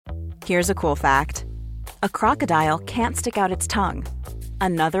Here's a cool fact. A crocodile can't stick out its tongue.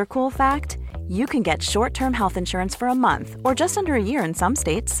 Another cool fact, you can get short-term health insurance for a month or just under a year in some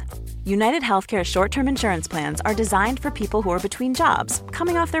states. United Healthcare short-term insurance plans are designed for people who are between jobs,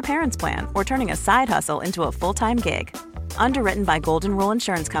 coming off their parents' plan, or turning a side hustle into a full-time gig. Underwritten by Golden Rule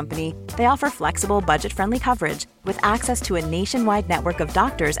Insurance Company, they offer flexible, budget-friendly coverage with access to a nationwide network of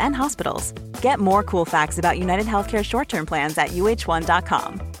doctors and hospitals. Get more cool facts about United Healthcare short-term plans at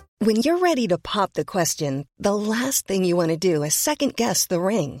uh1.com. When you're ready to pop the question, the last thing you want to do is second-guess the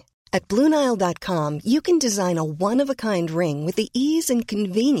ring. At BlueNile.com, you can design a one-of-a-kind ring with the ease and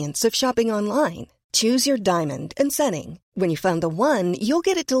convenience of shopping online. Choose your diamond and setting. When you find the one, you'll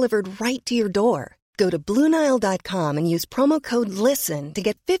get it delivered right to your door. Go to BlueNile.com and use promo code LISTEN to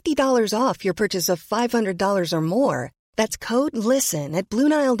get $50 off your purchase of $500 or more. That's code LISTEN at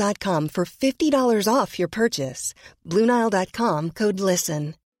BlueNile.com for $50 off your purchase. BlueNile.com, code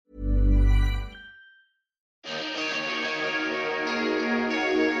LISTEN.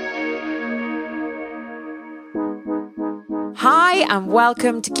 Hi and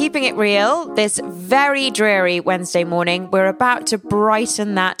welcome to Keeping It Real. This very dreary Wednesday morning, we're about to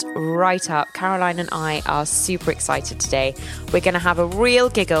brighten that right up. Caroline and I are super excited today. We're going to have a real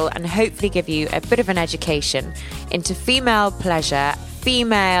giggle and hopefully give you a bit of an education into female pleasure,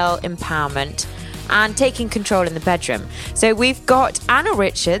 female empowerment, and taking control in the bedroom. So we've got Anna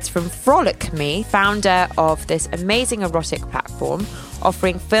Richards from Frolic Me, founder of this amazing erotic platform,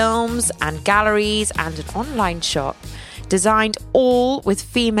 offering films and galleries and an online shop designed all with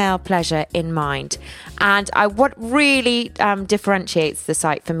female pleasure in mind. And what really differentiates the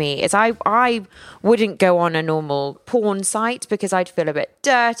site for me is I wouldn't go on a normal porn site because I'd feel a bit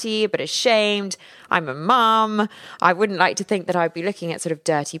dirty, a bit ashamed. I'm a mum. I wouldn't like to think that I'd be looking at sort of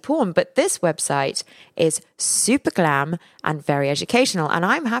dirty porn. But this website is super glam and very educational. And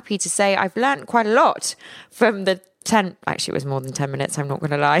I'm happy to say I've learned quite a lot from the 10... Actually, it was more than 10 minutes, I'm not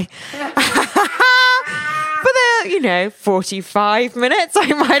going to lie. 45 minutes I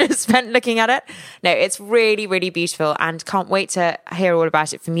might have spent looking at it. No, it's really, really beautiful and can't wait to hear all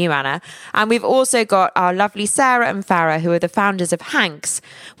about it from you, Anna. And we've also got our lovely Sarah and Farah, who are the founders of Hanks,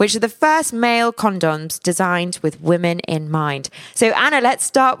 which are the first male condoms designed with women in mind. So Anna, let's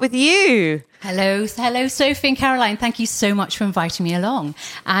start with you. Hello, Sophie and Caroline. Thank you so much for inviting me along.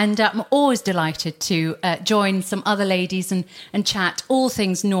 And I'm always delighted to join some other ladies and chat all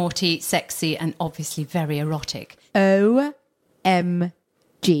things naughty, sexy, and obviously very erotic. OMG.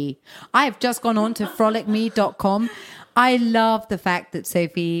 I have just gone on to frolicme.com. I love the fact that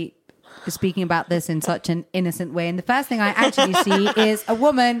Sophie is speaking about this in such an innocent way. And the first thing I actually see is a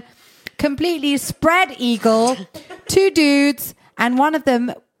woman completely spread eagle, two dudes, and one of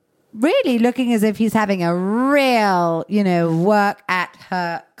them really looking as if he's having a real, work at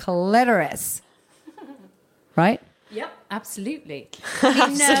her clitoris. Right? Yep, absolutely.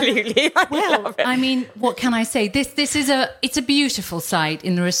 Absolutely. I mean, what can I say? This is it's a beautiful site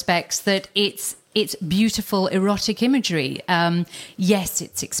in the respects that it's beautiful erotic imagery. Yes,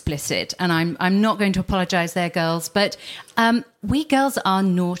 it's explicit, and I'm not going to apologize there, girls, but we girls are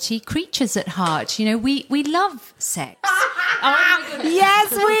naughty creatures at heart. We love sex.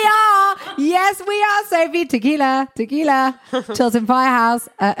 Yes, we are, Sophie. Tequila. Chilton Firehouse.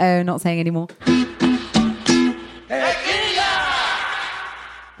 Not saying anymore.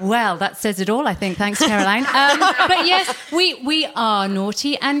 Well, that says it all, I think. Thanks, Caroline. But yes, we are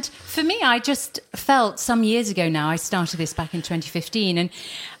naughty. And for me, I just felt some years ago now, I started this back in 2015, and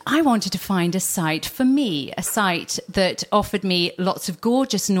I wanted to find a site for me, a site that offered me lots of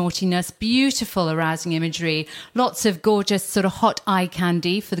gorgeous naughtiness, beautiful arousing imagery, lots of gorgeous sort of hot eye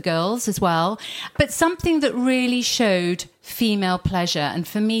candy for the girls as well, but something that really showed female pleasure. And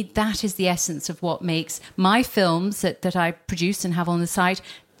for me, that is the essence of what makes my films that I produce and have on the site.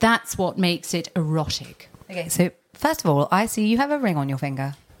 That's what makes it erotic. Okay, so first of all, I see you have a ring on your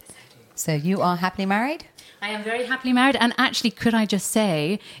finger. So you are happily married? I am very happily married. And actually, could I just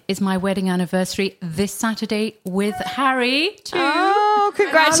say, is my wedding anniversary this Saturday with Harry too. Oh,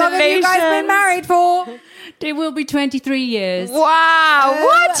 congratulations. How long have you guys been married for? It will be 23 years. Wow.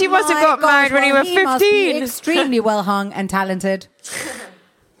 What? You must have got married when you were 15. He must be extremely well hung and talented.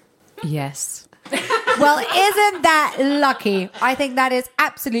 Yes. Well, isn't that lucky? I think that is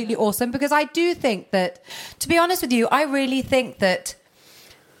absolutely awesome, because I do think that, to be honest with you, I really think that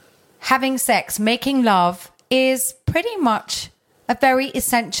having sex, making love, is pretty much a very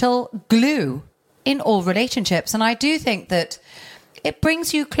essential glue in all relationships. And I do think that it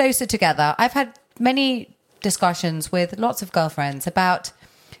brings you closer together. I've had many discussions with lots of girlfriends about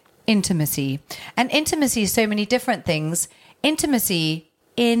intimacy. And intimacy is so many different things. Intimacy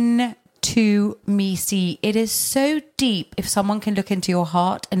in to me see. It is so deep if someone can look into your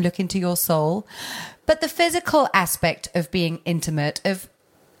heart and look into your soul. But the physical aspect of being intimate, of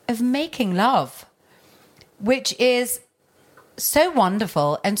making love, which is so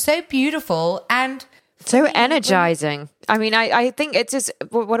wonderful and so beautiful and so energizing. I mean, I think it's just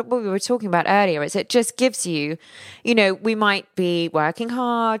what we were talking about earlier is it just gives you, we might be working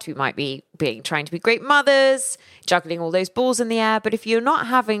hard, we might be trying to be great mothers, juggling all those balls in the air. But if you're not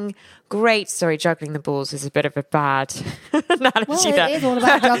having juggling the balls is a bit of a bad analogy. Well, it is all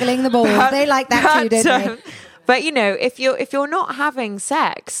about juggling the balls. They like that too, don't they? But if you're not having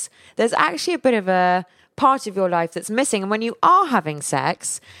sex, there's actually a bit of a part of your life that's missing. And when you are having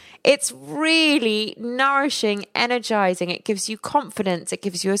sex, it's really nourishing, energizing. It gives you confidence. It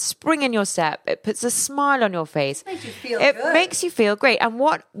gives you a spring in your step. It puts a smile on your face. It makes you feel great. And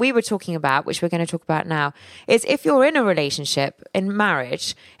what we were talking about, which we're going to talk about now, is if you're in a relationship, in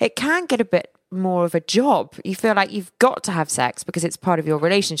marriage, it can get a bit more of a job. You feel like you've got to have sex because it's part of your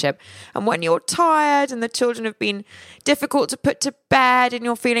relationship. And when you're tired and the children have been difficult to put to bed and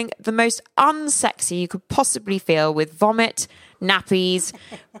you're feeling the most unsexy you could possibly feel with vomit, nappies,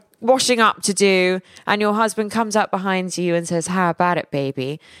 washing up to do, and your husband comes up behind you and says, "How about it,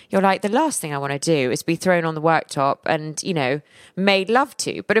 baby?" You're like, the last thing I want to do is be thrown on the worktop and, made love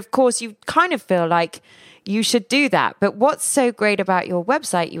to. But of course, you kind of feel like you should do that. But what's so great about your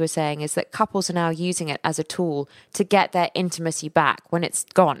website, you were saying, is that couples are now using it as a tool to get their intimacy back when it's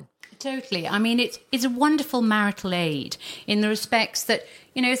gone. Totally. I mean, it's a wonderful marital aid in the respects that,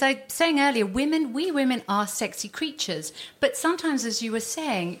 as I was saying earlier, we women are sexy creatures. But sometimes, as you were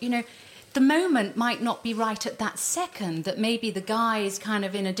saying, the moment might not be right at that second, that maybe the guy is kind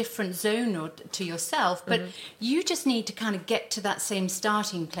of in a different zone to yourself, but you just need to kind of get to that same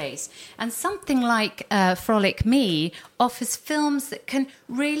starting place. And something like Frolic Me offers films that can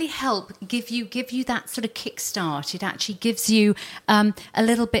really help give you that sort of kickstart. It actually gives you a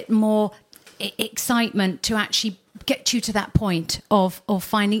little bit more excitement to actually get you to that point of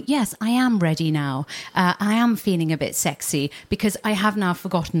finding, yes, I am ready now. I am feeling a bit sexy because I have now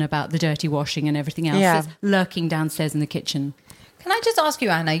forgotten about the dirty washing and everything else that's lurking downstairs in the kitchen. Can I just ask you,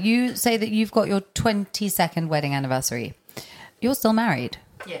 Anna, you say that you've got your 22nd wedding anniversary. You're still married.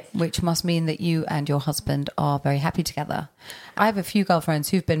 Yes. Which must mean that you and your husband are very happy together. I have a few girlfriends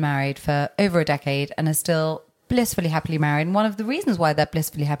who've been married for over a decade and are still blissfully happily married. And one of the reasons why they're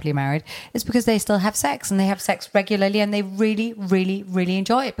blissfully happily married is because they still have sex, and they have sex regularly, and they really, really, really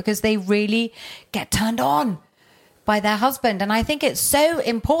enjoy it because they really get turned on by their husband. And I think it's so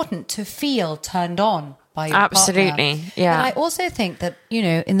important to feel turned on by your Absolutely. partner. Yeah. But I also think that,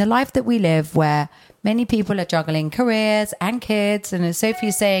 in the life that we live, where many people are juggling careers and kids, and as Sophie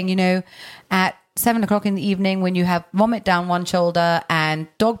is saying, at 7:00 in the evening when you have vomit down one shoulder and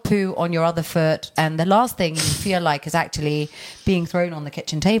dog poo on your other foot, and the last thing you feel like is actually being thrown on the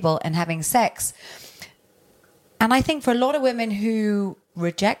kitchen table and having sex. And I think for a lot of women who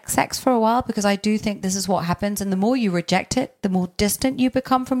reject sex for a while, because I do think this is what happens, and the more you reject it, the more distant you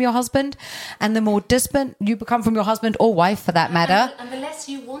become from your husband, and the more distant you become from your husband or wife for that matter. And the less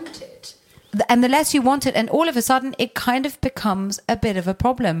you want it. And the less you want it, and all of a sudden it kind of becomes a bit of a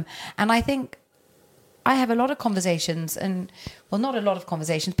problem. And I think I have a lot of conversations, not a lot of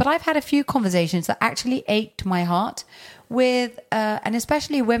conversations, but I've had a few conversations that actually ached my heart with, and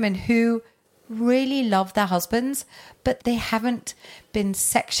especially women who really love their husbands, but they haven't been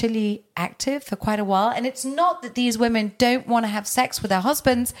sexually active for quite a while. And it's not that these women don't want to have sex with their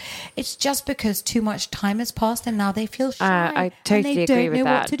husbands. It's just because too much time has passed and now they feel shy. I totally and they agree don't with know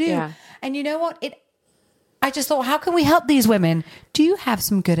that. what to do. Yeah. And you know what? I just thought, how can we help these women? Do you have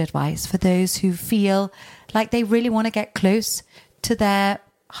some good advice for those who feel like they really want to get close to their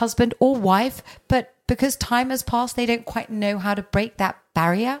husband or wife, but because time has passed, they don't quite know how to break that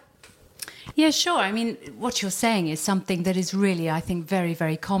barrier? Yeah, sure. I mean, what you're saying is something that is really, I think, very,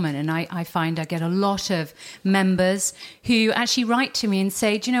 very common. And I find I get a lot of members who actually write to me and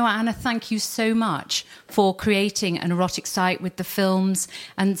say, do you know what, Anna, thank you so much for creating an erotic site with the films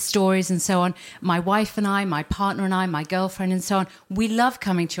and stories and so on. My wife and I, my partner and I, my girlfriend and so on, we love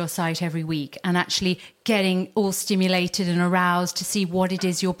coming to your site every week and actually getting all stimulated and aroused to see what it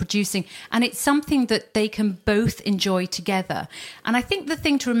is you're producing. And it's something that they can both enjoy together. And I think the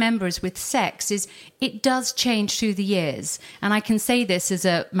thing to remember is with sex is it does change through the years. And I can say this as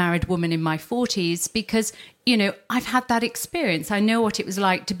a married woman in my 40s because, you know, I've had that experience. I know what it was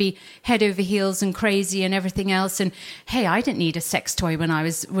like to be head over heels and crazy and everything else. And hey, I didn't need a sex toy when I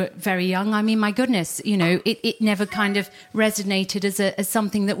was very young. I mean, my goodness, you know, it never kind of resonated as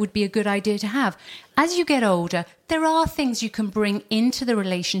something that would be a good idea to have. as you get older, there are things you can bring into the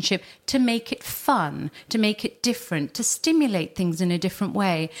relationship to make it fun, to make it different, to stimulate things in a different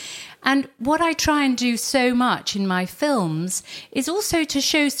way. And what I try and do so much in my films is also to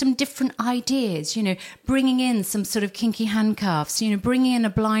show some different ideas, you know, bringing in some sort of kinky handcuffs, you know, bringing in a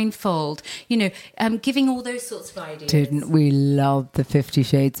blindfold, you know, giving all those sorts of ideas. Didn't we love the 50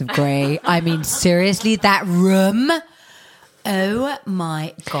 Shades of Grey? I mean, seriously, that room... Oh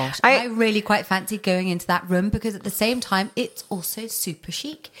my gosh. I really quite fancy going into that room because at the same time, it's also super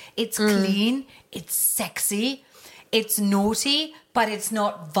chic. It's clean. It's sexy. It's naughty, but it's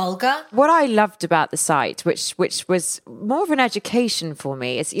not vulgar. What I loved about the site, which was more of an education for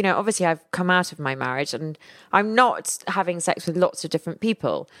me, is, you know, obviously I've come out of my marriage and I'm not having sex with lots of different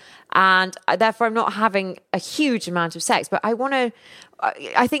people. And therefore I'm not having a huge amount of sex. But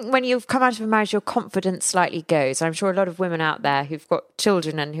I think when you've come out of a marriage, your confidence slightly goes. I'm sure a lot of women out there who've got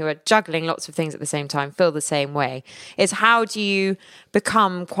children and who are juggling lots of things at the same time feel the same way. Is how do you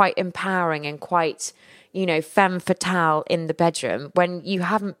become quite empowering and quite, you know, femme fatale in the bedroom when you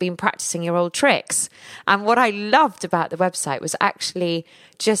haven't been practicing your old tricks? And what I loved about the website was actually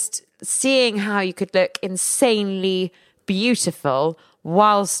just seeing how you could look insanely beautiful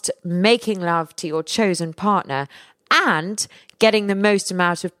whilst making love to your chosen partner and getting the most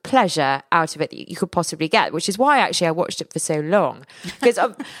amount of pleasure out of it that you could possibly get, which is why actually I watched it for so long. Because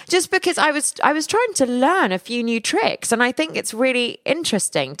because I was trying to learn a few new tricks, and I think it's really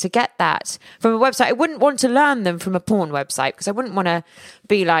interesting to get that from a website. I wouldn't want to learn them from a porn website because I wouldn't want to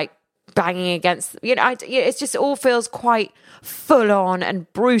be like banging against, you know, it's just all feels quite full on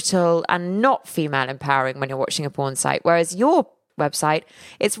and brutal and not female empowering when you're watching a porn site. Whereas your website,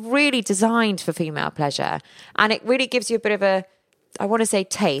 it's really designed for female pleasure, and it really gives you a bit of a, I want to say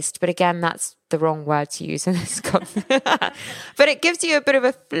taste, but again that's the wrong word to use in this context. But it gives you a bit of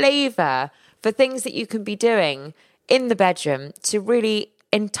a flavor for things that you can be doing in the bedroom to really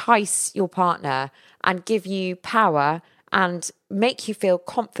entice your partner and give you power and make you feel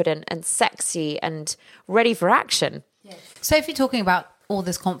confident and sexy and ready for action. So if you're talking about all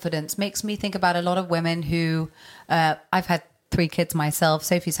this confidence, makes me think about a lot of women who I've had 3 kids myself.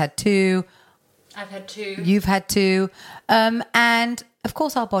 Sophie's had 2. I've had 2. You've had 2. And of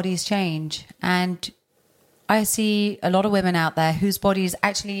course our bodies change. And I see a lot of women out there whose bodies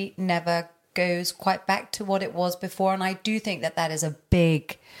actually never goes quite back to what it was before. And I do think that that is a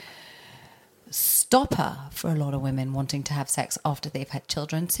big stopper for a lot of women wanting to have sex after they've had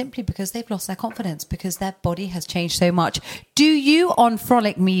children, simply because they've lost their confidence because their body has changed so much. Do you on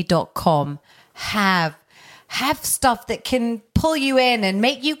frolicme.com have stuff that can pull you in and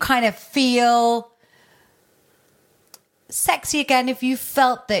make you kind of feel sexy again if you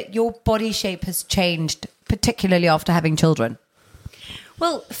felt that your body shape has changed, particularly after having children?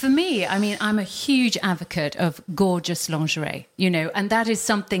 Well, for me, I mean, I'm a huge advocate of gorgeous lingerie, you know, and that is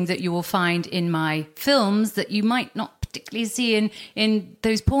something that you will find in my films that you might not particularly see in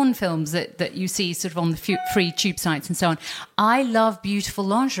those porn films that you see sort of on the free tube sites and so on. I love beautiful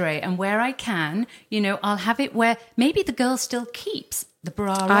lingerie, and where I can, you know, I'll have it where maybe the girl still keeps the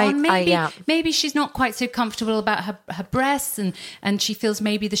bra on. Maybe she's not quite so comfortable about her breasts and she feels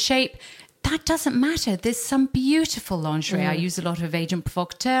maybe the shape. That doesn't matter. There's some beautiful lingerie. I use a lot of Agent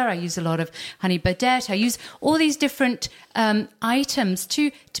Provocateur. I use a lot of Honey Birdette. I use all these different items to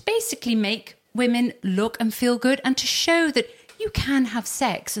basically make women look and feel good, and to show that you can have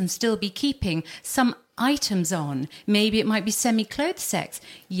sex and still be keeping some items on. Maybe it might be semi-clothed sex.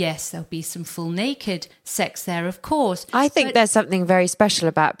 Yes, there'll be some full naked sex there, of course. I think there's something very special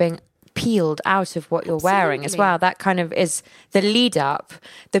about being peeled out of what you're wearing as well. That kind of is the lead up,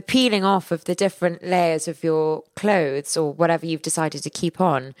 the peeling off of the different layers of your clothes or whatever you've decided to keep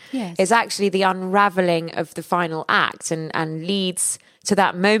on is actually the unraveling of the final act and leads to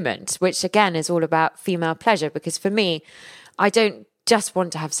that moment, which again is all about female pleasure. Because for me, I don't just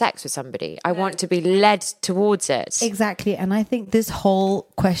want to have sex with somebody. I want to be led towards it. Exactly. And I think this whole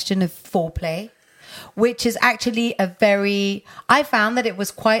question of foreplay, which is actually I found that it was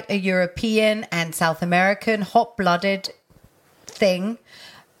quite a European and South American hot-blooded thing,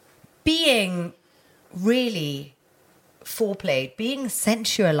 being really foreplayed, being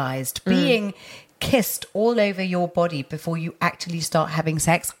sensualized, being kissed all over your body before you actually start having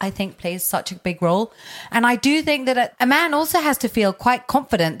sex, I think plays such a big role. And I do think that a man also has to feel quite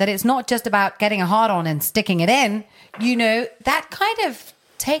confident that it's not just about getting a hard on and sticking it in. You know, that kind of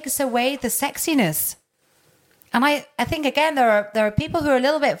takes away the sexiness. And I think, again, there are people who are a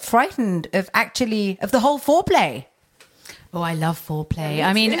little bit frightened of the whole foreplay. Oh, I love foreplay.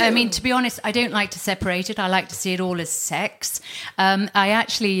 I mean, to be honest, I don't like to separate it. I like to see it all as sex.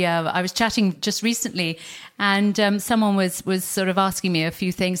 I was chatting just recently, and someone was sort of asking me a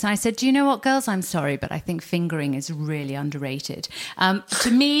few things. And I said, do you know what, girls? I'm sorry, but I think fingering is really underrated. To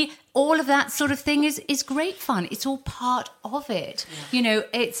me, all of that sort of thing is great fun. It's all part of it. Yeah.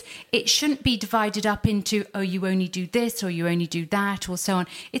 It shouldn't be divided up into, oh, you only do this or you only do that or so on.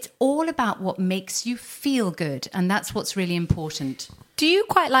 It's all about what makes you feel good. And that's what's really important. Do you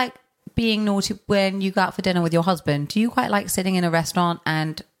quite like being naughty when you go out for dinner with your husband? Do you quite like sitting in a restaurant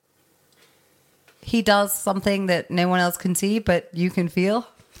and he does something that no one else can see, but you can feel?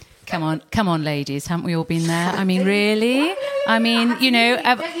 Come on, ladies. Haven't we all been there? I mean, really? I mean, don't you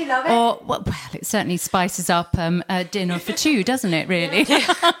love it? Well, it certainly spices up a dinner for two, doesn't it, really?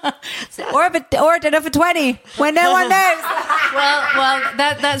 or a dinner for 20 when no one knows. well,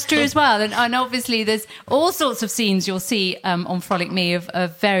 that's true as well. And obviously there's all sorts of scenes you'll see on Frolic Me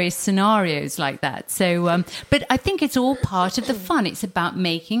of various scenarios like that. So, but I think it's all part of the fun. It's about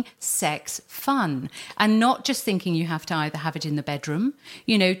making sex fun and not just thinking you have to either have it in the bedroom,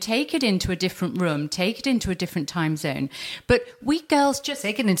 take it into a different room, take it into a different time zone. But we girls just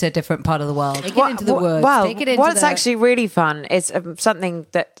take it into a different part of the world. Take it into the woods. Well, take it into what's actually really fun is something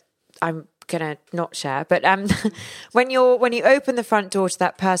that I'm gonna not share. But when you open the front door to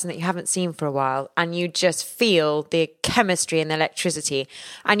that person that you haven't seen for a while, and you just feel the chemistry and the electricity,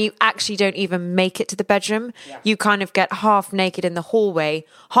 and you actually don't even make it to the bedroom. Yeah. You kind of get half naked in the hallway,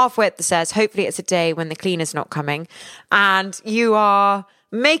 halfway up the stairs. Hopefully, it's a day when the cleaner's not coming, and you are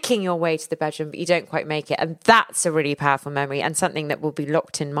making your way to the bedroom, but you don't quite make it. And that's a really powerful memory and something that will be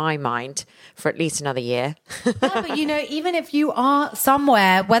locked in my mind for at least another year. Yeah, but even if you are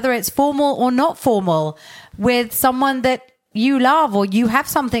somewhere, whether it's formal or not formal, with someone that you love or you have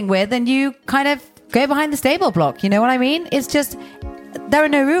something with, and you kind of go behind the stable block, you know what I mean? It's just, there are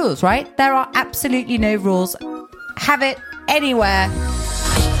no rules, right? There are absolutely no rules. Have it anywhere.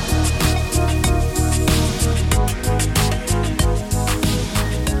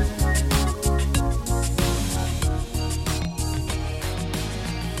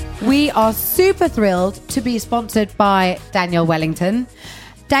 We are super thrilled to be sponsored by Daniel Wellington.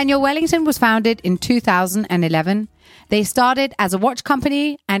 Daniel Wellington was founded in 2011. They started as a watch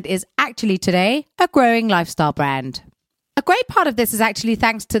company and is actually today a growing lifestyle brand. A great part of this is actually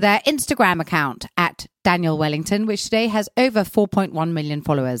thanks to their Instagram account at Daniel Wellington, which today has over 4.1 million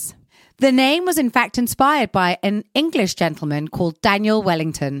followers. The name was in fact inspired by an English gentleman called Daniel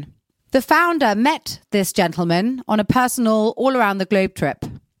Wellington. The founder met this gentleman on a personal all-around-the-globe trip.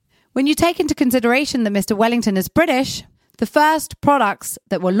 When you take into consideration that Mr. Wellington is British, the first products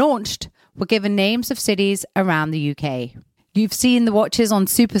that were launched were given names of cities around the UK. You've seen the watches on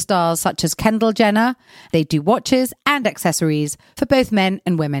superstars such as Kendall Jenner. They do watches and accessories for both men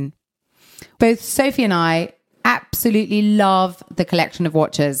and women. Both Sophie and I absolutely love the collection of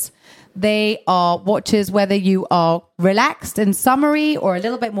watches. They are watches whether you are relaxed and summery or a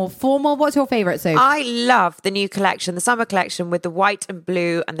little bit more formal. What's your favourite, Sophie? I love the new collection, the summer collection with the white and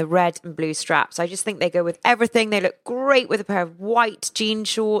blue and the red and blue straps. I just think they go with everything. They look great with a pair of white jean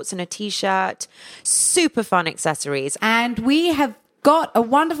shorts and a t-shirt. Super fun accessories. And we have got a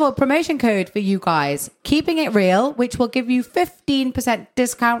wonderful promotion code for you guys, Keeping It Real, which will give you 15%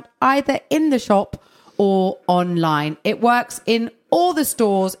 discount either in the shop or online. It works in all the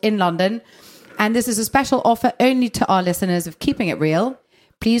stores in London. And this is a special offer only to our listeners of Keeping It Real.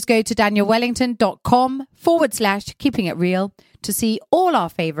 Please go to danielwellington.com/Keeping It Real to see all our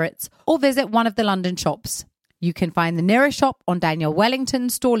favourites or visit one of the London shops. You can find the nearest shop on Daniel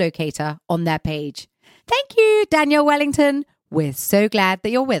Wellington's store locator on their page. Thank you, Daniel Wellington. We're so glad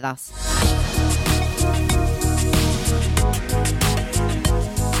that you're with us.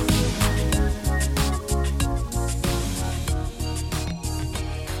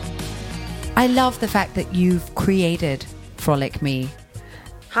 I love the fact that you've created Frolic Me.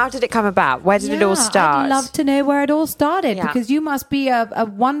 How did it come about? Where did it all start? I'd love to know where it all started, because you must be a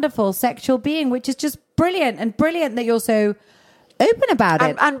wonderful sexual being, which is just brilliant, and brilliant that you're so open about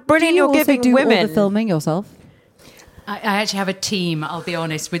it. And brilliant you're giving women. Do you all the filming yourself? I actually have a team, I'll be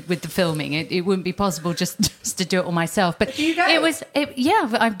honest, with the filming. It wouldn't be possible just to do it all myself. But do you go?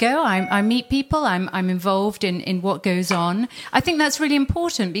 I go. I meet people. I'm involved in what goes on. I think that's really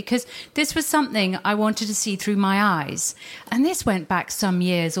important, because this was something I wanted to see through my eyes. And this went back some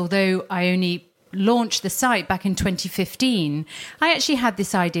years, although I only launched the site back in 2015. I actually had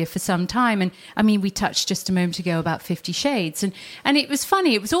this idea for some time. And I mean, we touched just a moment ago about 50 Shades. And it was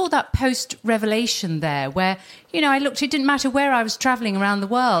funny. It was all that post-revelation there where, I looked, it didn't matter where I was traveling around the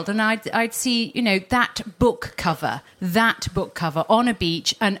world, and I'd see, that book cover on a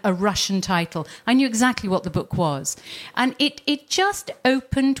beach and a Russian title. I knew exactly what the book was. And it just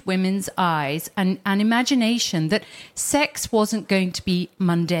opened women's eyes and imagination that sex wasn't going to be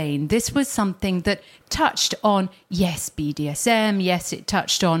mundane. This was something that touched on, yes, BDSM, yes,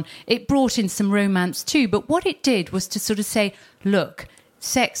 it brought in some romance too, but what it did was to sort of say, look,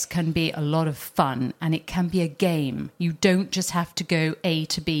 sex can be a lot of fun and it can be a game. You don't just have to go A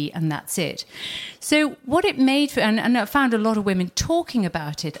to B and that's it. So what it made, and I found a lot of women talking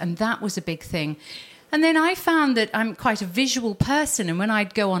about it, and that was a big thing. And then I found that I'm quite a visual person, and when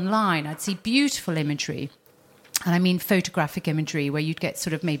I'd go online, I'd see beautiful imagery. And I mean photographic imagery where you'd get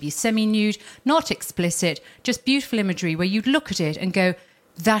sort of maybe semi-nude, not explicit, just beautiful imagery where you'd look at it and go,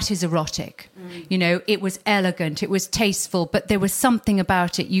 that is erotic. It was elegant, it was tasteful, but there was something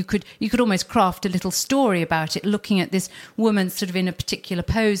about it. You could almost craft a little story about it, looking at this woman sort of in a particular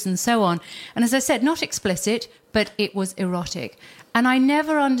pose and so on. And as I said, not explicit, but it was erotic. And I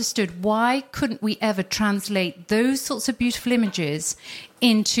never understood, why couldn't we ever translate those sorts of beautiful images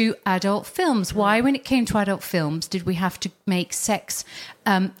into adult films? Why, when it came to adult films, did we have to make sex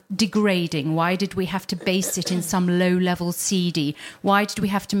degrading? Why did we have to base it in some low-level CD? Why did we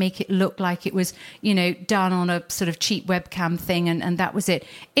have to make it look like it was, done on a sort of cheap webcam thing and that was it?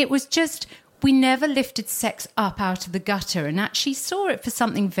 It was just... we never lifted sex up out of the gutter and actually saw it for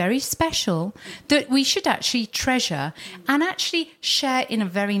something very special that we should actually treasure and actually share in a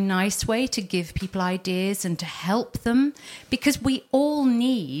very nice way to give people ideas and to help them, because we all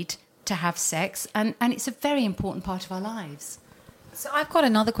need to have sex and it's a very important part of our lives. So I've got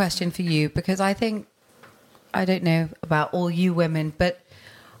another question for you, because I don't know about all you women, but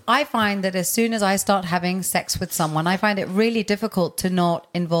I find that as soon as I start having sex with someone, I find it really difficult to not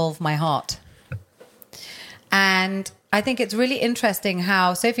involve my heart. And I think it's really interesting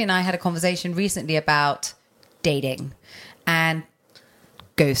how Sophie and I had a conversation recently about dating and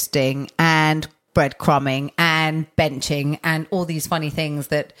ghosting and breadcrumbing and benching and all these funny things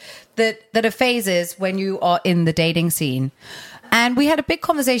that are phases when you are in the dating scene. And we had a big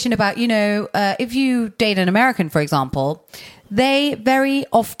conversation about, if you date an American, for example, they very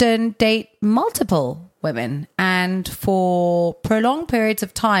often date multiple women and for prolonged periods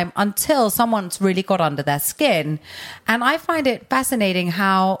of time until someone's really got under their skin. And I find it fascinating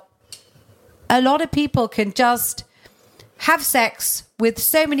how a lot of people can just have sex with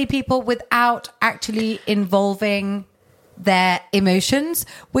so many people without actually involving their emotions,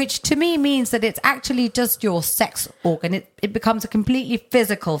 which to me means that it's actually just your sex organ. It becomes a completely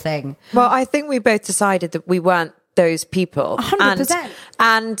physical thing. Well, I think we both decided that we weren't those people. 100%.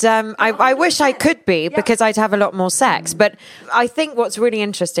 And I wish I could be, because I'd have a lot more sex. But I think what's really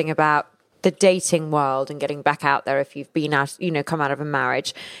interesting about the dating world and getting back out there, if you've been out, come out of a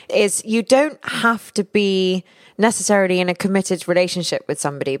marriage, is you don't have to be necessarily in a committed relationship with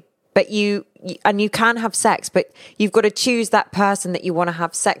somebody, but you can have sex, but you've got to choose that person that you want to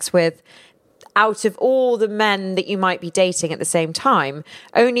have sex with. Out of all the men that you might be dating at the same time,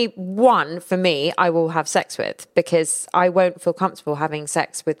 only one, for me, I will have sex with, because I won't feel comfortable having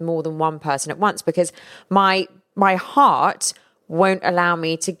sex with more than one person at once, because my heart won't allow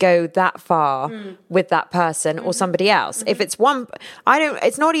me to go that far with that person or somebody else. If it's one,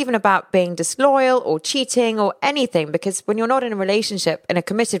 it's not even about being disloyal or cheating or anything, because when you're not in a relationship, in a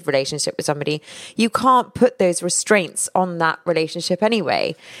committed relationship with somebody, you can't put those restraints on that relationship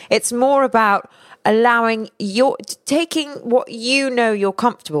anyway. It's more about taking what you're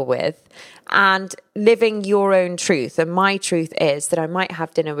comfortable with and living your own truth. And my truth is that I might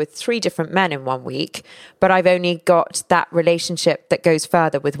have dinner with 3 different men in 1 week, but I've only got that relationship that goes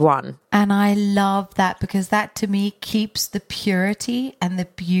further with one. And I love that, because that to me keeps the purity and the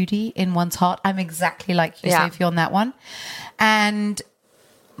beauty in one's heart. I'm exactly like you, Sophie, on that one. And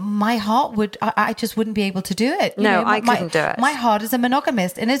my heart I just wouldn't be able to do it. I couldn't do it. My heart is a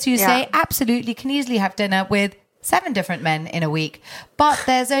monogamist. And as you say, absolutely can easily have dinner with 7 different men in a week, but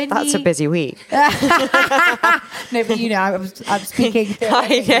there's only... That's a busy week. No, but I'm speaking...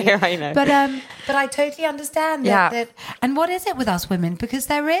 I know. But I totally understand that. And what is it with us women? Because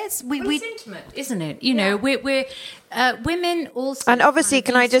there is... It's intimate, isn't it? We're women also... And obviously,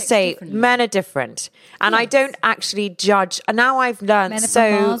 can I just say, men are different. And I don't actually judge... And now I've learned men are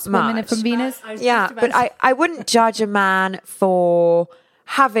so from Mars, much. Women are from Venus. But I wouldn't judge a man for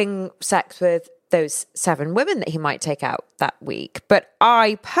having sex with those 7 women that he might take out that week. But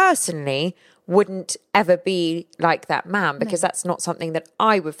I personally wouldn't ever be like that man, because that's not something that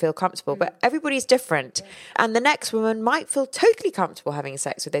I would feel comfortable. But everybody's different. And the next woman might feel totally comfortable having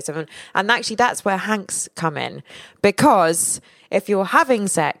sex with this woman. And actually, that's where Hanks come in. Because if you're having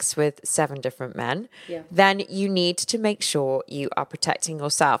sex with 7 different men, then you need to make sure you are protecting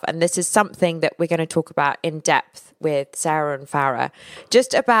yourself. And this is something that we're going to talk about in depth with Sarah and Farah,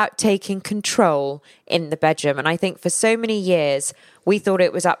 just about taking control in the bedroom. And I think for so many years, we thought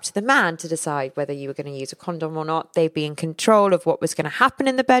it was up to the man to decide whether you were going to use a condom or not. They'd be in control of what was going to happen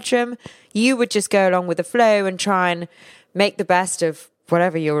in the bedroom. You would just go along with the flow and try and make the best of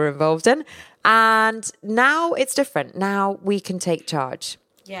whatever you were involved in. And now it's different. Now we can take charge.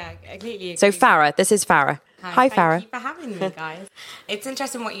 Yeah, I completely agree. So Farah, this is Farah. Hi Farah. Thank you for having me, guys. It's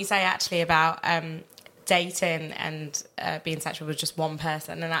interesting what you say actually about dating and being sexual with just one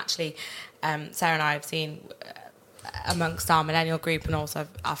person. And actually, Sarah and I have seen amongst our millennial group and also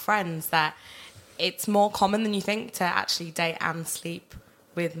our friends that it's more common than you think to actually date and sleep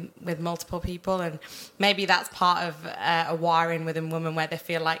with multiple people, and maybe that's part of a wiring within women where they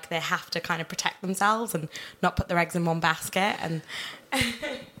feel like they have to kind of protect themselves and not put their eggs in one basket. And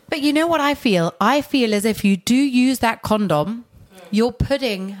but you know what I feel? I feel as if you do use that condom, you're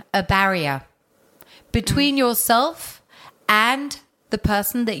putting a barrier between yourself and the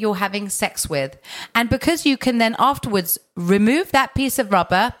person that you're having sex with. And because you can then afterwards remove that piece of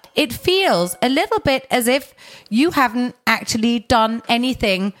rubber, it feels a little bit as if you haven't actually done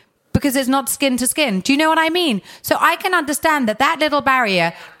anything, because it's not skin to skin. Do you know what I mean? So I can understand that little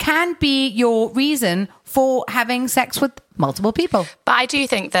barrier can be your reason for having sex with multiple people. But I do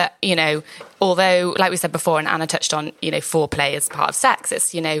think that, you know, although, like we said before, and Anna touched on, you know, foreplay is part of sex.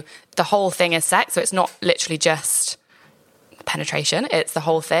 It's, you know, the whole thing is sex. So it's not literally just penetration, it's the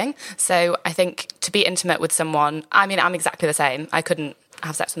whole thing. So I think to be intimate with someone, I mean, I'm exactly the same. I couldn't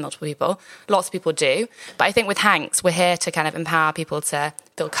have sex with multiple people. Lots of people do. But I think with Hanks, we're here to kind of empower people to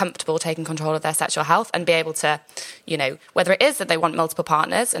feel comfortable taking control of their sexual health and be able to, you know, whether it is that they want multiple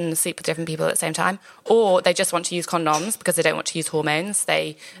partners and sleep with different people at the same time, or they just want to use condoms because they don't want to use hormones.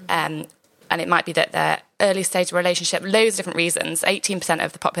 And it might be that their early stage of relationship, loads of different reasons. 18%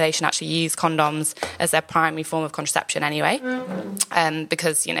 of the population actually use condoms as their primary form of contraception anyway,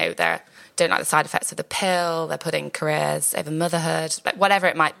 because, you know, they don't like the side effects of the pill, they're putting careers over motherhood, like whatever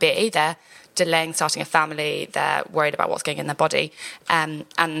it might be, they're delaying starting a family, they're worried about what's going in their body.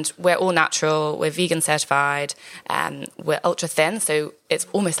 And we're all natural, we're vegan certified, we're ultra thin, so it's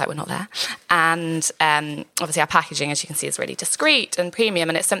almost like we're not there. And obviously our packaging, as you can see, is really discreet and premium,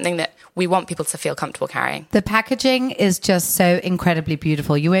 and it's something that we want people to feel comfortable carrying. The packaging is just so incredibly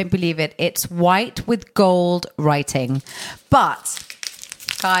beautiful. You won't believe it. It's white with gold writing. But,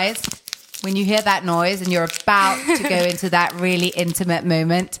 guys, when you hear that noise and you're about to go into that really intimate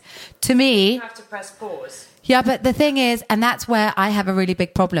moment, to me... You have to press pause. Yeah, but the thing is, and that's where I have a really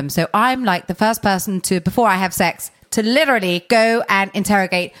big problem. So I'm like the first person to, before I have sex, to literally go and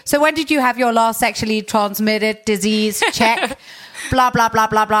interrogate. So when did you have your last sexually transmitted disease check? Blah, blah, blah,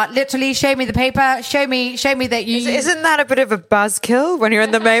 blah, blah. Literally, show me the paper. Show me that you... Isn't that a bit of a buzzkill when you're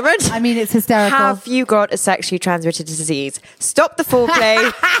in the moment? I mean, it's hysterical. Have you got a sexually transmitted disease? Stop the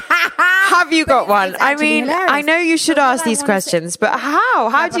foreplay. Have you got one? I mean, hilarious. I know you should ask these questions, but how?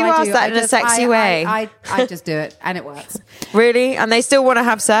 How do you ask that in a sexy way? I just do it, and it works. Really? And they still want to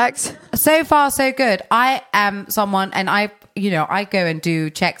have sex? So far, so good. I am someone, and I go and do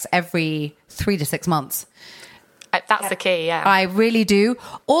checks every 3 to 6 months. That's the key, yeah. I really do.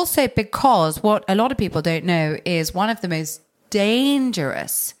 Also, because what a lot of people don't know is one of the most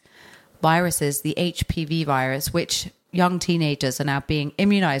dangerous viruses, the HPV virus, which young teenagers are now being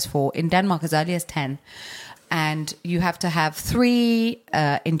immunized for in Denmark as early as 10. And you have to have 3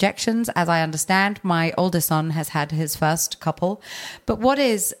 injections, as I understand. My oldest son has had his first couple. But what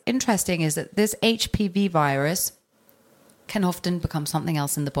is interesting is that this HPV virus can often become something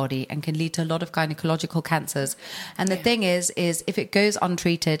else in the body and can lead to a lot of gynecological cancers. And the thing is if it goes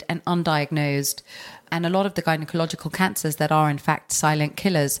untreated and undiagnosed, and a lot of the gynecological cancers that are in fact silent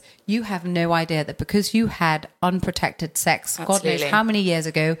killers, you have no idea that because you had unprotected sex, Absolutely. God knows how many years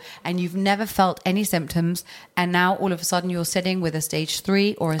ago, and you've never felt any symptoms, and now all of a sudden you're sitting with a stage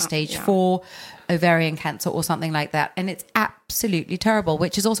 3 or a stage 4 ovarian cancer or something like that. And it's absolutely terrible,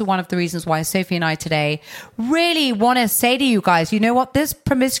 which is also one of the reasons why Sophie and I today really want to say to you guys, you know what, this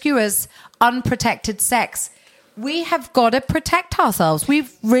promiscuous, unprotected sex, we have got to protect ourselves.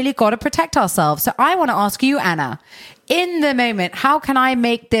 We've really got to protect ourselves. So I want to ask you, Anna, in the moment, how can I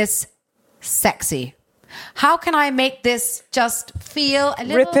make this sexy? How can I make this just feel a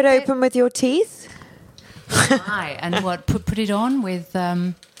little Rip it open with your teeth? Aye, and what? Put it on with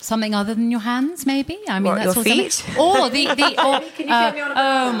something other than your hands, maybe. I mean, What, that's your also feet? Or the or, Can you get me on a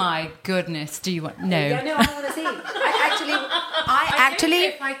oh my goodness! Do you want? No. Yeah, no, I want to see. I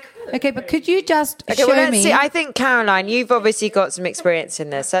actually. Okay, but could you just Okay, show well, let's me? see. I think, Caroline, you've obviously got some experience in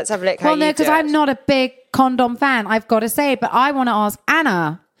this. Let's have a look how Well, no, you do because it. I'm not a big condom fan, I've got to say. But I want to ask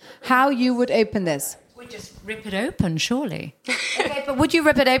Anna how you would open this. We just rip it open, surely. Okay, but would you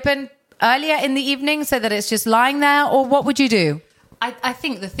rip it open earlier in the evening so that it's just lying there, or what would you do? I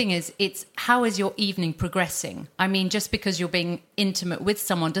think the thing is, it's how is your evening progressing? I mean, just because you're being intimate with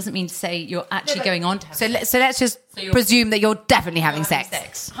someone doesn't mean to say you're actually going on to have sex. So let's just presume that you're definitely having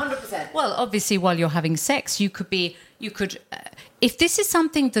sex. 100%. Well, obviously, while you're having sex, you could if this is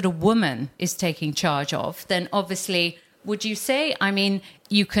something that a woman is taking charge of, then obviously, would you say, I mean,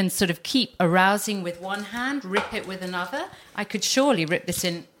 you can sort of keep arousing with one hand, rip it with another. I could surely rip this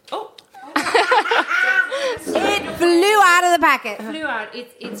in. Oh, It flew out of the packet. flew out.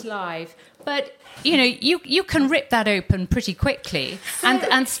 It's live, but you know you can rip that open pretty quickly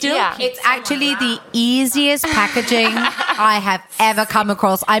and still. Yeah. keep It's actually the easiest packaging I have ever come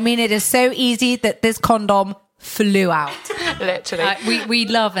across. I mean, it is so easy that this condom flew out. Literally. we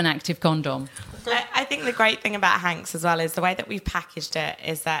love an active condom. I think the great thing about Hanks as well is the way that we've packaged it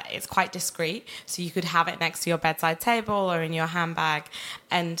is that it's quite discreet. So you could have it next to your bedside table or in your handbag,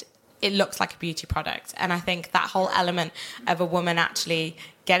 and it looks like a beauty product. And I think that whole element of a woman actually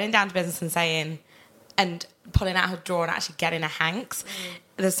getting down to business and saying, and pulling out her drawer and actually getting a Hanks,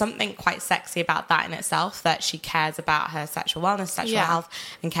 there's something quite sexy about that in itself, that she cares about her sexual wellness, sexual health,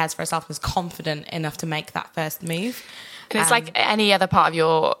 and cares for herself and is confident enough to make that first move. And it's like any other part of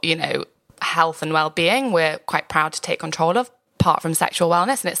your, health and well-being, we're quite proud to take control of, apart from sexual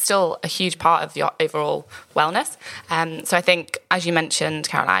wellness, and it's still a huge part of your overall wellness. So I think, as you mentioned,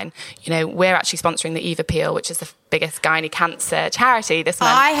 Caroline, we're actually sponsoring the Eve Appeal, which is the biggest gynae cancer charity this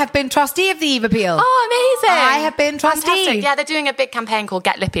month. I have been trustee of the Eve Appeal. Oh, amazing. I have been trustee. Fantastic. Yeah, they're doing a big campaign called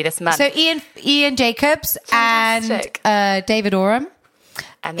Get Lippy this month. So Ian Jacobs Fantastic. and David Oram.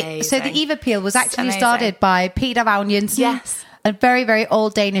 Amazing. So the Eve Appeal was actually Amazing. started by Peter Vaughnson, Yes. a very, very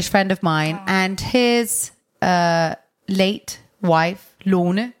old Danish friend of mine, and his late wife,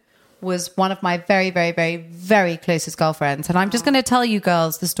 Lorne, was one of my very, very, very, very closest girlfriends. And I'm just going to tell you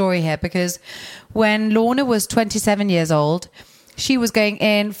girls the story here, because when Lorne was 27 years old, she was going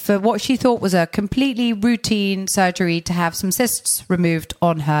in for what she thought was a completely routine surgery to have some cysts removed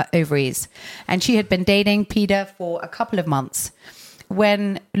on her ovaries. And she had been dating Peter for a couple of months.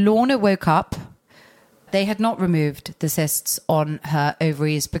 When Lorne woke up, they had not removed the cysts on her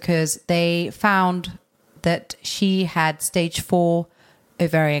ovaries because they found that she had stage 4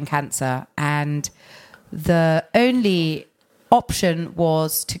 ovarian cancer, and the only option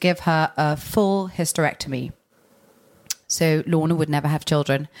was to give her a full hysterectomy. So Lorna would never have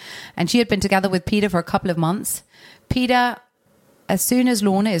children. And she had been together with Peter for a couple of months. Peter, as soon as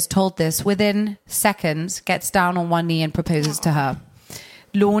Lorna is told this, within seconds, gets down on one knee and proposes to her.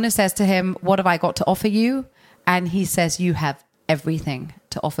 Lorna says to him, "What have I got to offer you?" And he says, "You have everything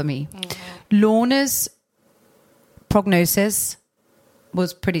to offer me." Lorna's prognosis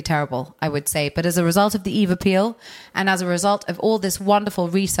was pretty terrible, I would say. But as a result of the Eve Appeal, and as a result of all this wonderful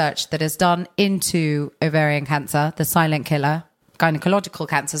research that is done into ovarian cancer, the silent killer, gynecological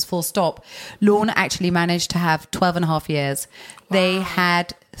cancers, full stop, Lorna actually managed to have 12 and a half years. Wow. They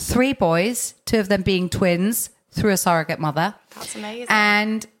had 3 boys, 2 of them being twins, through a surrogate mother. That's amazing.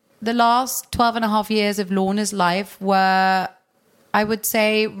 And the last 12 and a half years of Lorna's life were, I would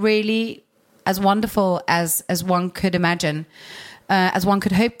say, really as wonderful as one could imagine, as one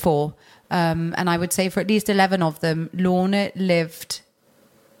could hope for. And I would say for at least 11 of them, Lorna lived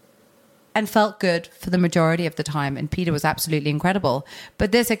and felt good for the majority of the time. And Peter was absolutely incredible.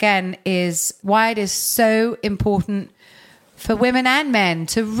 But this, again, is why it is so important for women and men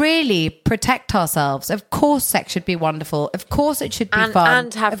to really protect ourselves. Of course, sex should be wonderful. Of course, it should be fun.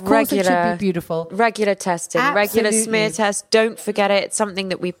 And have of course, regular, it should be beautiful. Regular testing, regular Absolutely. smear tests. Don't forget it. It's something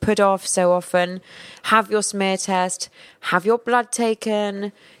that we put off so often. Have your smear test. Have your blood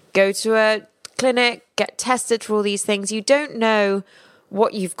taken. Go to a clinic. Get tested for all these things. You don't know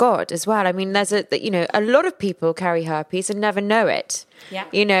what you've got as well. I mean, there's a lot of people carry herpes and never know it. Yeah.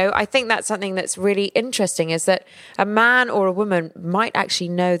 I think that's something that's really interesting, is that a man or a woman might actually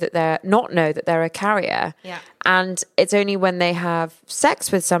know that they're a carrier. Yeah. And it's only when they have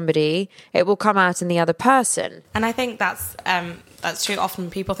sex with somebody, it will come out in the other person. And I think that's That's true.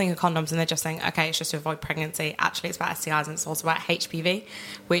 Often people think of condoms and they're just saying, okay, it's just to avoid pregnancy. Actually, it's about STIs and it's also about HPV,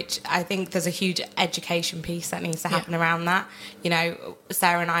 which I think there's a huge education piece that needs to happen around that. You know,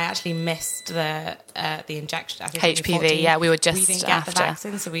 Sarah and I actually missed the injection. I think HPV, we were just we didn't get after. the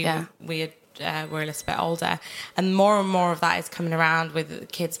vaccine, so we were a little bit older, and more and more of that is coming around with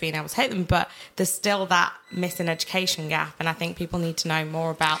kids being able to take them, but there's still that missing education gap, and I think people need to know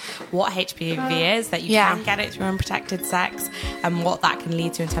more about what HPV is, that you can get it through unprotected sex, and what that can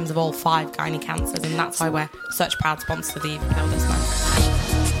lead to in terms of all 5 gynae cancers, and that's why we're such proud sponsors of the Even Pill this month.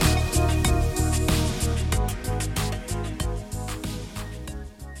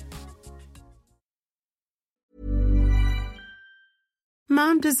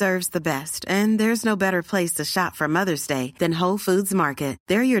 Mom deserves the best, and there's no better place to shop for Mother's Day than Whole Foods Market.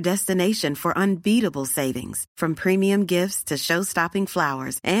 They're your destination for unbeatable savings, from premium gifts to show-stopping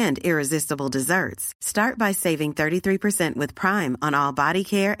flowers and irresistible desserts. Start by saving 33% with Prime on all body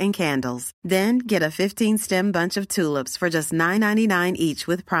care and candles. Then get a 15-stem bunch of tulips for just $9.99 each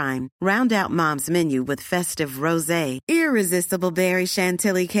with Prime. Round out Mom's menu with festive rosé, irresistible berry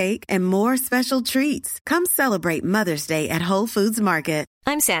chantilly cake, and more special treats. Come celebrate Mother's Day at Whole Foods Market.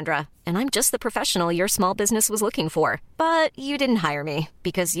 I'm Sandra, and I'm just the professional your small business was looking for. But you didn't hire me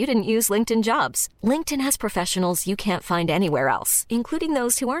because you didn't use LinkedIn Jobs. LinkedIn has professionals you can't find anywhere else, including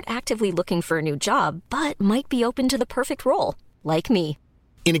those who aren't actively looking for a new job, but might be open to the perfect role, like me.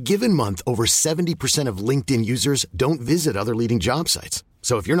 In a given month, over 70% of LinkedIn users don't visit other leading job sites.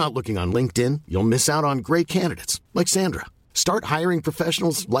 So if you're not looking on LinkedIn, you'll miss out on great candidates, like Sandra. Start hiring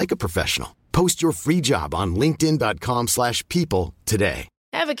professionals like a professional. Post your free job on linkedin.com/people today.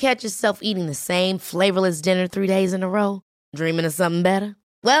 Ever catch yourself eating the same flavorless dinner 3 days in a row? Dreaming of something better?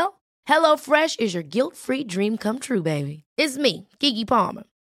 Well, HelloFresh is your guilt-free dream come true, baby. It's me, Keke Palmer.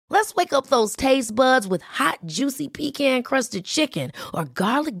 Let's wake up those taste buds with hot, juicy pecan-crusted chicken or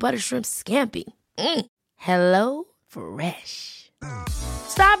garlic butter shrimp scampi. Hello Fresh.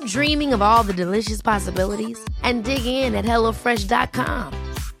 Stop dreaming of all the delicious possibilities and dig in at HelloFresh.com.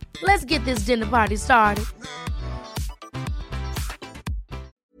 Let's get this dinner party started.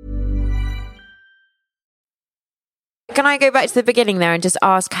 Can I go back to the beginning there and just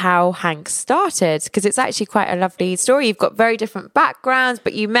ask how Hank started? Because it's actually quite a lovely story. You've got very different backgrounds,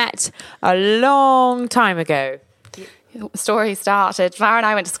 but you met a long time ago. The story started, Farah and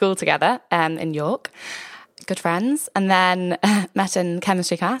I went to school together in York, good friends, and then met in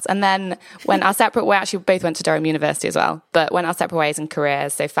chemistry class, and then went our separate way. Actually, we both went to Durham University as well, but went our separate ways in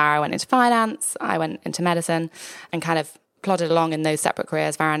careers. So Farah went into finance, I went into medicine, and kind of plodded along in those separate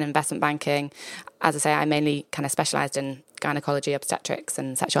careers. Farah in investment banking. As I say, I mainly kind of specialised in gynecology, obstetrics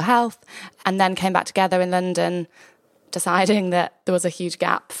and sexual health, and then came back together in London, deciding that there was a huge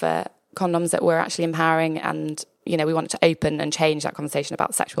gap for condoms that were actually empowering, and you know, we wanted to open and change that conversation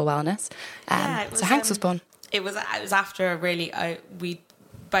about sexual wellness. So Hanks was born. It was after a really, we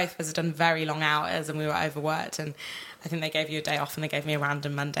both of us had done very long hours and we were overworked, and I think they gave you a day off and they gave me a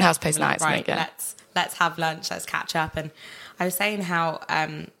random Monday. That was post-night. Right, let's have lunch, let's catch up. And I was saying how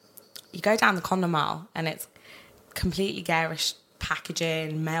you go down the condom aisle and it's completely garish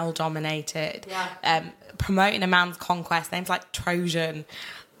packaging, male-dominated, promoting a man's conquest, names like Trojan,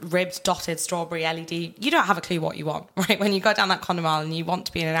 ribbed, dotted, strawberry, LED. You don't have a clue what you want, right? When you go down that condom aisle and you want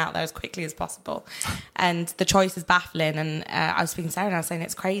to be in and out there as quickly as possible. And the choice is baffling. And I was speaking to Sarah and I was saying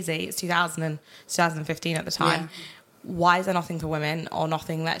it's crazy. It's 2015 at the time. Yeah. Why is there nothing for women or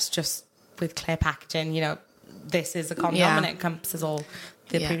nothing that's just with clear packaging? You know, this is a condom and it encompasses all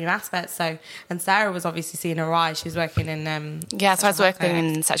the premium aspects. So, and Sarah was obviously seeing a rise. She was working in so I was working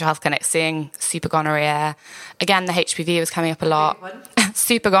in sexual health clinics, seeing super gonorrhea. Again, the HPV was coming up a lot.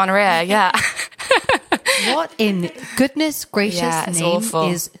 Super gonorrhea, What in goodness gracious name awful.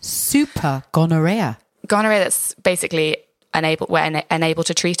 Is super gonorrhea? Gonorrhea that's basically we're unable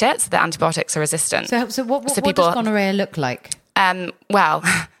to treat it, so the antibiotics are resistant. So what does gonorrhea look like? Well,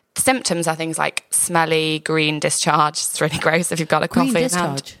 symptoms are things like smelly, green discharge. It's really gross if you've got a coffee.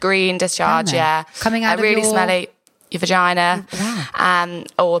 Green discharge, coming out of really smelly. Your vagina,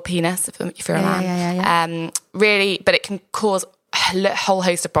 or penis if you're a man. Really, but it can cause a whole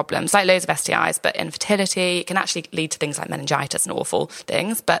host of problems, like loads of STIs, but infertility. It can actually lead to things like meningitis and awful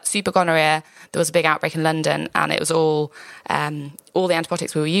things. But super gonorrhea, there was a big outbreak in London, and it was all the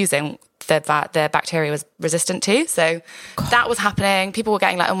antibiotics we were using, the bacteria was resistant to. So that was happening. People were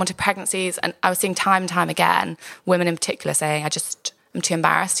getting like unwanted pregnancies, and I was seeing time and time again, women in particular saying, I'm too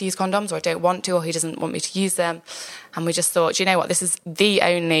embarrassed to use condoms, or I don't want to, or he doesn't want me to use them. And we just thought, you know what, this is the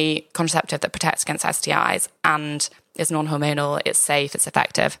only contraceptive that protects against STIs and is non-hormonal, it's safe, it's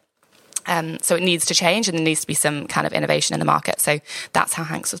effective. So it needs to change, and there needs to be some kind of innovation in the market. So that's how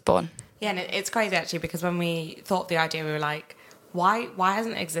Hanks was born. Yeah, and it's crazy actually, because when we thought the idea, we were like, why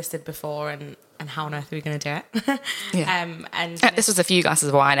hasn't it existed before, and how on earth are we going to do it? And this was a few glasses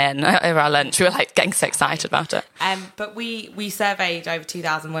of wine in over our lunch. We were like getting so excited about it. But we surveyed over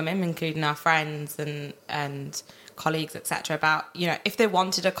 2,000 women, including our friends and colleagues, etc., about, you know, if they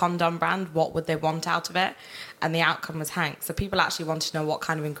wanted a condom brand, what would they want out of it? And the outcome was Hanks. So people actually wanted to know what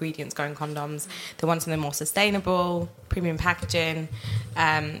kind of ingredients go in condoms. They want something more sustainable, premium packaging,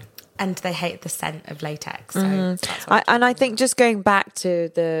 and they hate the scent of latex. So that's what I think just going back to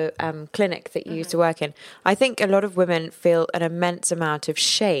the clinic that you used to work in, I think a lot of women feel an immense amount of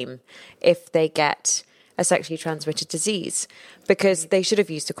shame if they get a sexually transmitted disease, because they should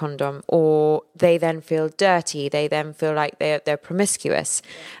have used a condom, or they then feel dirty, they then feel like they're promiscuous.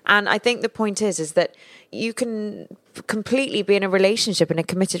 And I think the point is that you can completely be in a relationship, in a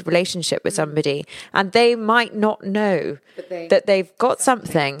committed relationship with somebody, and they might not know that they've got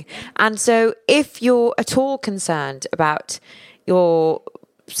something. And so if you're at all concerned about your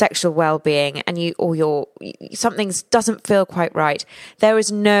sexual well-being and something doesn't feel quite right, there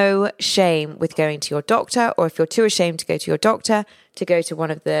is no shame with going to your doctor, or if you're too ashamed to go to your doctor, to go to one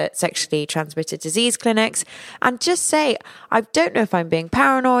of the sexually transmitted disease clinics and just say, I don't know if I'm being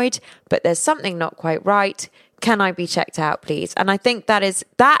paranoid, but there's something not quite right. Can I be checked out, please? And I think that is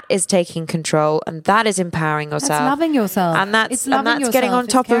taking control, and that is empowering yourself. That's loving yourself. And that's yourself. getting on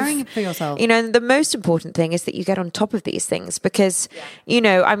top it's caring for yourself. You know, the most important thing is that you get on top of these things, because, you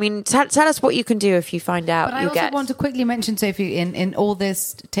know, I mean, tell us what you can do if you find out. But I also want to quickly mention, Sophie, in all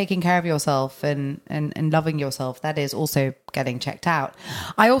this taking care of yourself and loving yourself, that is also getting checked out.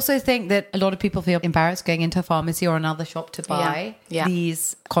 I also think that a lot of people feel embarrassed going into a pharmacy or another shop to buy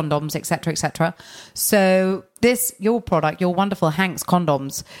these condoms, etc., etc. So your product, your wonderful Hanks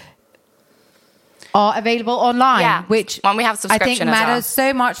condoms, are available online, which when we have subscription, I think matters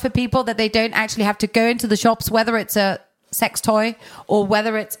so much for people, that they don't actually have to go into the shops, whether it's a sex toy or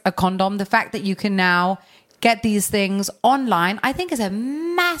whether it's a condom. The fact that you can now get these things online, I think, is a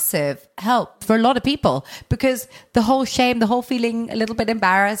massive help for a lot of people, because the whole shame, the whole feeling a little bit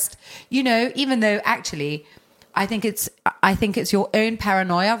embarrassed, you know, even though actually I think it's your own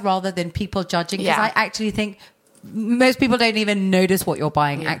paranoia rather than people judging, because I actually think most people don't even notice what you're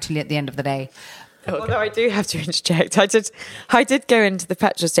buying actually at the end of the day. Although I do have to interject, I did go into the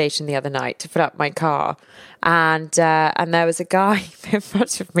petrol station the other night to fill up my car, and there was a guy in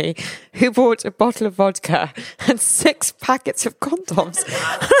front of me who bought a bottle of vodka and 6 packets of condoms. And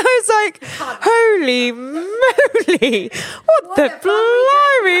I was like, holy moly, what the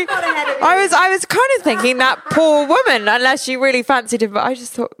blimey! I was kind of thinking, that poor woman, unless she really fancied him, but I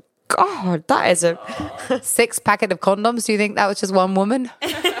just thought, God, that is a 6 packet of condoms. Do you think that was just one woman?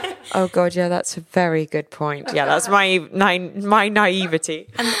 Oh God, yeah, that's a very good point. Yeah, that's my naivety.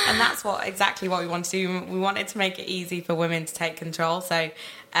 And that's exactly what we want to do. We wanted to make it easy for women to take control. So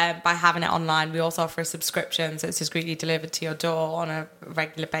by having it online, we also offer a subscription, so it's discreetly delivered to your door on a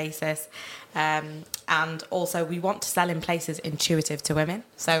regular basis. And also we want to sell in places intuitive to women.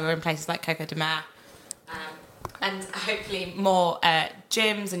 So we're in places like Coco de Mer. And hopefully more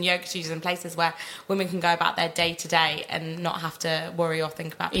gyms and yoga studios and places where women can go about their day to day and not have to worry or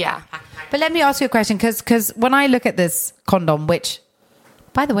think about But let me ask you a question, because when I look at this condom, which,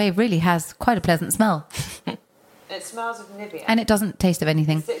 by the way, really has quite a pleasant smell. It smells of Nivea. And it doesn't taste of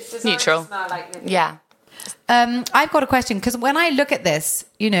anything. It's neutral. To smell like Nivea. Yeah. I've got a question, because when I look at this,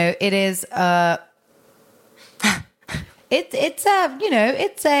 you know, it is... it's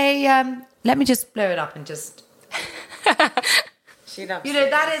a... let me just blow it up and just... She loves you know,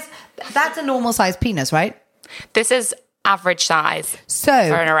 that's a normal size penis, right? This is average size. So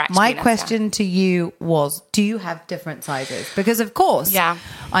for an erect my penis, question to you was, do you have different sizes? Because of course,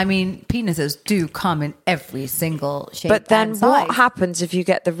 I mean, penises do come in every single shape. But then and size. what happens if you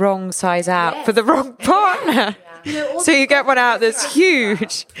get the wrong size out for the wrong partner? So you get one out that's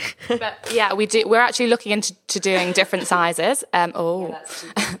huge. But yeah, we do. We're actually looking into doing different sizes.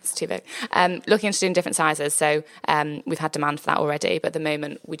 It's too big. Looking into doing different sizes. So we've had demand for that already, but at the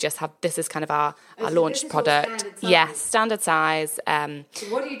moment we just have. This is kind of our launch product. Yes, standard size. So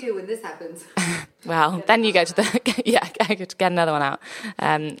what do you do when this happens? Well, then you go to get another one out.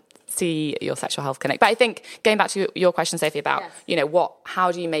 See your sexual health clinic. But I think going back to your question, Sophie, about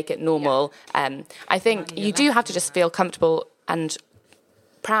how do you make it normal? I think you do have to just feel comfortable and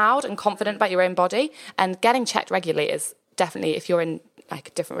proud and confident about your own body, and getting checked regularly is definitely, if you're in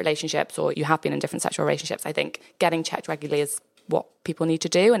like different relationships or you have been in different sexual relationships, I think getting checked regularly is what people need to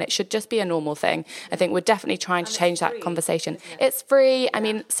do, and it should just be a normal thing. I think we're definitely trying to change that conversation. It's free. I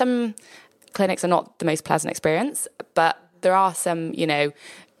mean, some clinics are not the most pleasant experience, but there are some,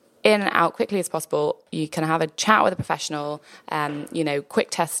 in and out quickly as possible. You can have a chat with a professional, quick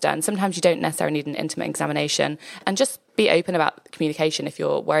tests done. Sometimes you don't necessarily need an intimate examination, and just be open about communication if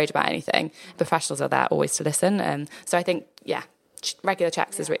you're worried about anything. Professionals are there always to listen. So I think, regular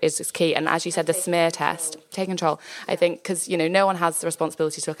checks is key. And as you said, the smear test, take control. I think because, no one has the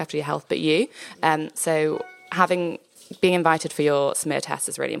responsibility to look after your health but you. So being invited for your smear test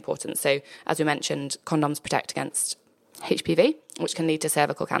is really important. So as we mentioned, condoms protect against HPV, which can lead to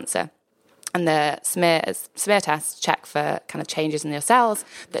cervical cancer. And the smear tests check for kind of changes in your cells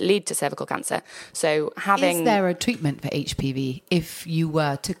that lead to cervical cancer. So Is there a treatment for HPV if you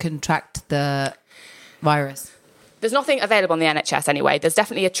were to contract the virus? There's nothing available on the NHS anyway. There's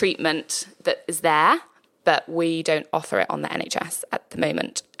definitely a treatment that is there, but we don't offer it on the NHS at the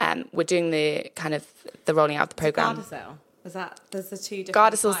moment. We're doing the rolling out of the programme. Gardasil. There's the two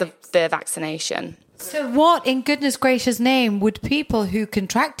different Gardasil's the vaccination. So what, in goodness gracious name, would people who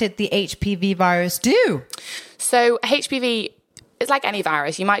contracted the HPV virus do? So HPV is like any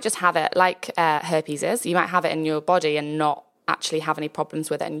virus. You might just have it like herpes is. You might have it in your body and not actually have any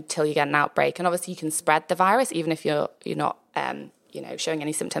problems with it until you get an outbreak. And obviously you can spread the virus even if you're not showing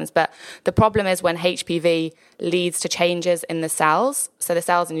any symptoms. But the problem is when HPV leads to changes in the cells, so the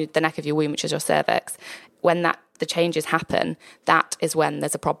cells in the neck of your womb, which is your cervix, when the changes happen, that is when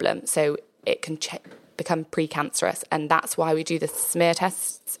there's a problem. So it can become precancerous, and that's why we do the smear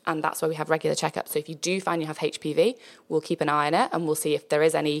tests, and that's why we have regular checkups. So if you do find you have HPV, we'll keep an eye on it, and we'll see if there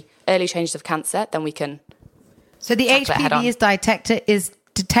is any early changes of cancer, then we can. So the HPV is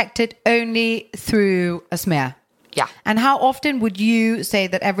detected only through a smear? Yeah. And how often would you say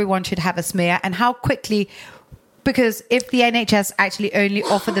that everyone should have a smear, and how quickly? Because if the NHS actually only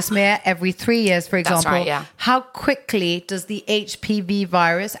offer the smear every 3 years, for example, that's right, yeah. How quickly does the HPV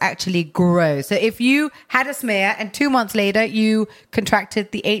virus actually grow? So if you had a smear and 2 months later you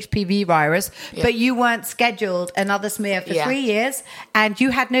contracted the HPV virus, but you weren't scheduled another smear for 3 years and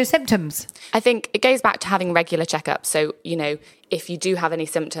you had no symptoms. I think it goes back to having regular checkups. So, if you do have any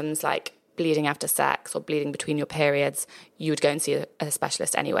symptoms like bleeding after sex or bleeding between your periods, you would go and see a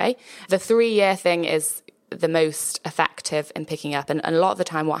specialist anyway. The 3-year thing is the most effective in picking up. And a lot of the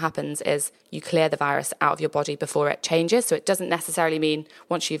time what happens is you clear the virus out of your body before it changes. So it doesn't necessarily mean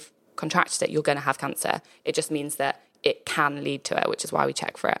once you've contracted it, you're going to have cancer. It just means that it can lead to it, which is why we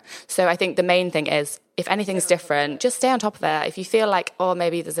check for it. So I think the main thing is if anything's different, just stay on top of it. If you feel like,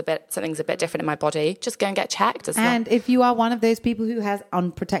 maybe something's a bit different in my body, just go and get checked. If you are one of those people who has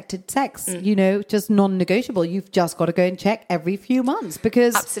unprotected sex, just non-negotiable, you've just got to go and check every few months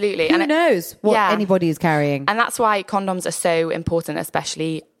because absolutely. Who knows what anybody is carrying. And that's why condoms are so important,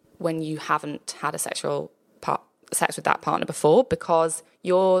 especially when you haven't had a sex with that partner before, because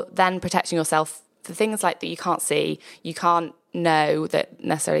you're then protecting yourself for things like that you can't see. You can't know that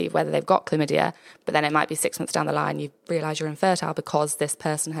necessarily whether they've got chlamydia, but then it might be 6 months down the line you realise you're infertile because this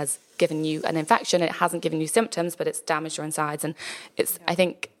person has given you an infection. It hasn't given you symptoms, but it's damaged your insides. And I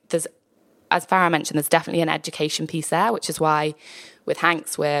think there's, as Farah mentioned, there's definitely an education piece there, which is why with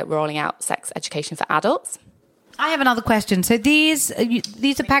Hanks we're rolling out sex education for adults. I have another question. So these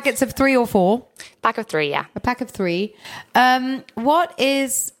are packets of 3 or 4? Pack of 3, yeah. A pack of 3. What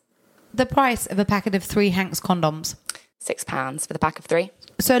is the price of a packet of 3 Hanks condoms? £6 for the pack of 3.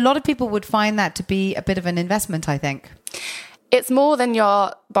 So a lot of people would find that to be a bit of an investment, I think. It's more than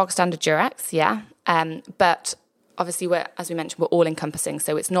your bog standard Durex, yeah. But obviously, as we mentioned, we're all encompassing.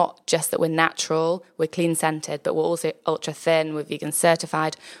 So it's not just that we're natural, we're clean scented, but we're also ultra thin, we're vegan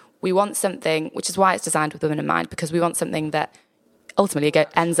certified. We want something, which is why it's designed with women in mind, because we want something that ultimately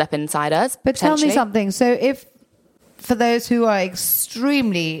ends up inside us. But tell me something. So if, for those who are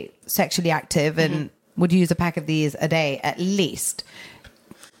extremely sexually active and would use a pack of these a day at least,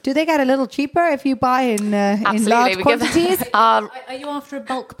 do they get a little cheaper if you buy in large quantities? Are you after a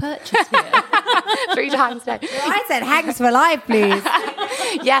bulk purchase here? 3 times a day. Well, I said Hanks for life, please.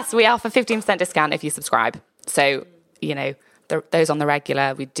 Yes, we offer 15% discount if you subscribe. So, those on the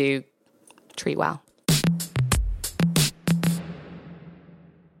regular, we do treat well.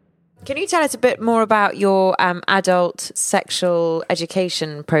 Can you tell us a bit more about your adult sexual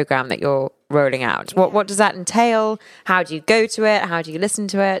education program that you're rolling out? What does that entail? How do you go to it? How do you listen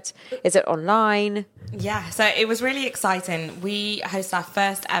to it? Is it online? Yeah, so it was really exciting. We hosted our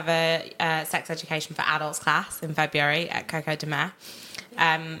first ever sex education for adults class in February at Coco de Mer.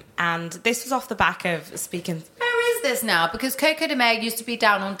 And this was off the back of speaking. Where is is this now? Because Coco de Mer used to be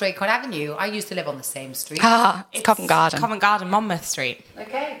down on Draycott Avenue. I used to live on the same street. It's Covent Garden. Covent Garden, Monmouth Street.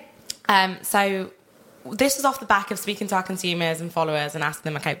 Okay. So this was off the back of speaking to our consumers and followers and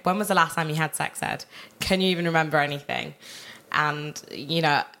asking them, okay, when was the last time you had sex ed? Can you even remember anything? And, you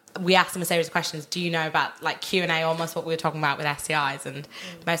know, we asked them a series of questions. Do you know about, like, Q&A, almost what we were talking about with STIs? And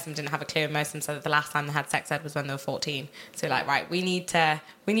most of them didn't have a clue. And most of them said that the last time they had sex ed was when they were 14. So, like, right, we need to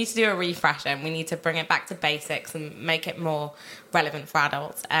do a refresh, and we need to bring it back to basics and make it more relevant for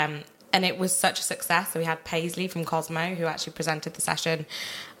adults. And it was such a success. So we had Paisley from Cosmo, who actually presented the session,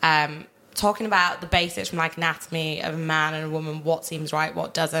 talking about the basics from, like, anatomy of a man and a woman, what seems right,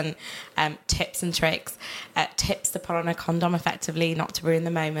 what doesn't, tips and tricks, tips to put on a condom effectively, not to ruin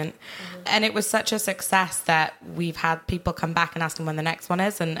the moment. And it was such a success that we've had people come back and ask them when the next one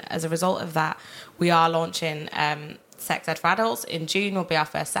is. And as a result of that, we are launching Sex Ed for Adults. In June will be our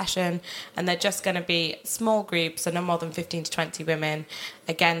first session, and they're just going to be small groups, so no more than 15 to 20 women.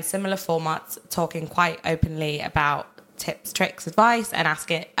 Again, similar formats, talking quite openly about tips, tricks, advice, and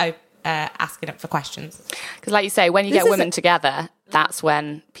asking up for questions. Because like you say, when you get women together, that's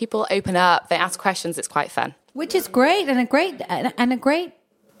when people open up, they ask questions, it's quite fun. Which is great, and a great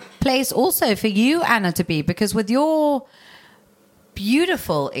place also for you, Anna, to be, because with your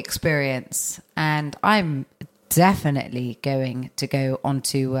beautiful experience, and I'm definitely going to go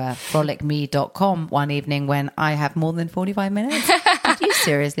onto frolicme.com one evening when I have more than 45 minutes. Did you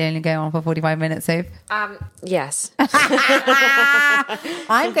seriously only go on for 45 minutes, Soph? Yes.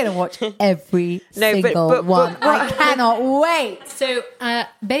 I'm going to watch every single one. I cannot wait. So,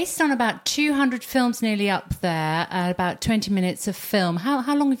 based on about 200 films nearly up there, about 20 minutes of film,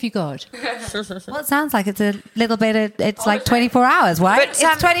 how long have you got? Well, it sounds like it's a little bit, it's like 24 hours, right? But,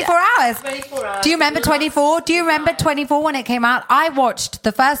 it's 24 hours. 24 hours. Do you remember 24? Do you remember 24 when it came out? I watched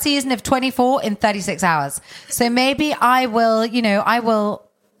the first season of 24 in 36 hours. So maybe I will, it's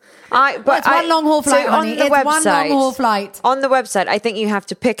one long haul flight, honey. It's one long haul flight. On the website, I think you have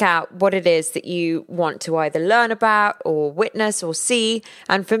to pick out what it is that you want to either learn about or witness or see.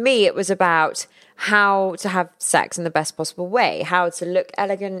 And for me, it was about how to have sex in the best possible way, how to look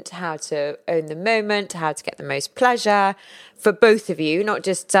elegant, how to own the moment, how to get the most pleasure for both of you, not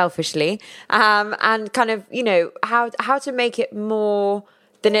just selfishly, and kind of, how to make it more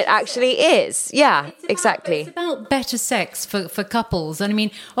than it actually is. Yeah, exactly. It's about better sex for couples. And I mean,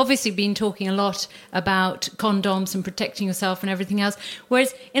 obviously been talking a lot about condoms and protecting yourself and everything else.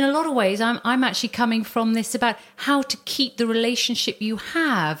 Whereas in a lot of ways, I'm actually coming from this about how to keep the relationship you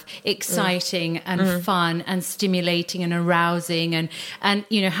have exciting and fun and stimulating and arousing and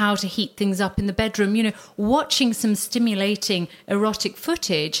how to heat things up in the bedroom. Watching some stimulating erotic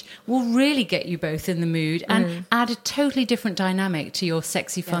footage will really get you both in the mood and add a totally different dynamic to your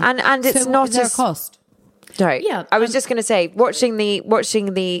sexy fun. And it's not is there a cost? Right. Yeah. I was just going to say, watching the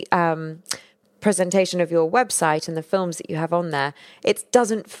presentation of your website and the films that you have on there, it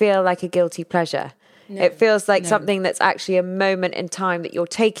doesn't feel like a guilty pleasure. No, it feels like something that's actually a moment in time that you're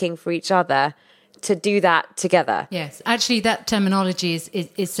taking for each other to do that together. Yes, actually that terminology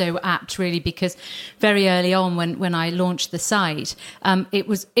is so apt, really, because very early on when I launched the site, it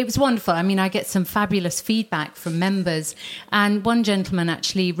was wonderful. I mean, I get some fabulous feedback from members, and one gentleman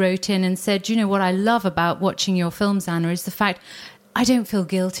actually wrote in and said, what I love about watching your films, Anna, is the fact I don't feel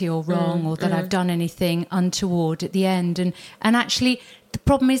guilty or wrong or that I've done anything untoward at the end. And actually, the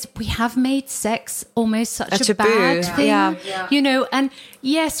problem is we have made sex almost such a bad thing, and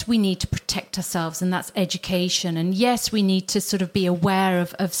yes, we need to protect ourselves, and that's education. And yes, we need to sort of be aware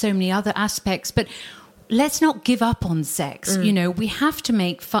of so many other aspects, but let's not give up on sex. We have to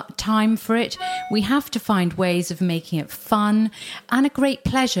make time for it. We have to find ways of making it fun and a great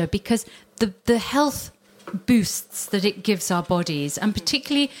pleasure, because the health boosts that it gives our bodies, and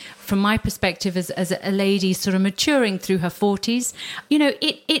particularly from my perspective as a lady sort of maturing through her 40s,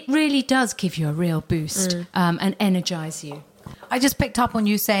 it really does give you a real boost and energize you. I just picked up on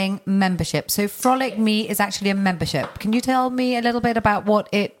you saying membership. So Frolic Me is actually a membership. Can you tell me a little bit about what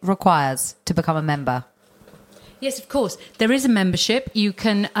it requires to become a member? Yes, of course. There is a membership. You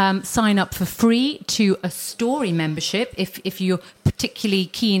can sign up for free to a story membership if you're particularly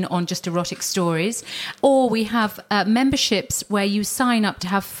keen on just erotic stories. Or we have memberships where you sign up to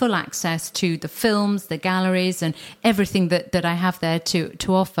have full access to the films, the galleries, and everything that I have there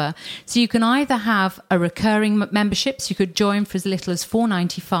to offer. So you can either have a recurring membership, so you could join for as little as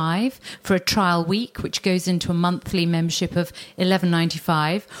 $4.95 for a trial week, which goes into a monthly membership of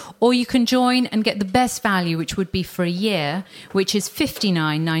 $11.95. Or you can join and get the best value, which would be for a year, which is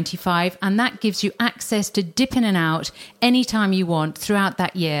 $59.95, and that gives you access to dip in and out anytime you want want throughout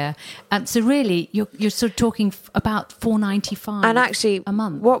that year. So really, you're sort of talking about $4.95 and actually a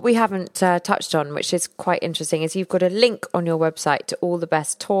month. What we haven't touched on, which is quite interesting, is you've got a link on your website to all the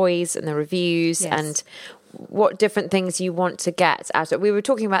best toys and the reviews and what different things you want to get out of it. We were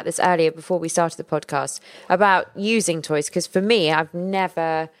talking about this earlier before we started the podcast about using toys, because for me, I've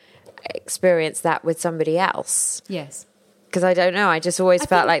never experienced that with somebody else. Yes. Because I don't know, I just always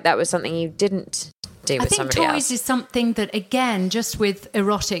felt like that was something you didn't do with somebody else. I think toys is something that, again, just with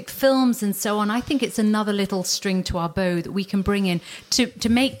erotic films and so on, I think it's another little string to our bow that we can bring in to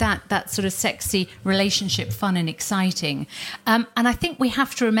make that sort of sexy relationship fun and exciting. And I think we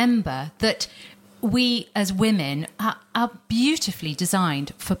have to remember that we as women are beautifully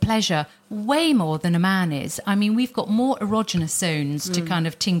designed for pleasure, way more than a man is. I mean, we've got more erogenous zones to kind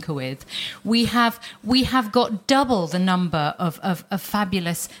of tinker with. We have got double the number of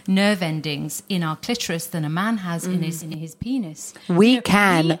fabulous nerve endings in our clitoris than a man has in his penis. We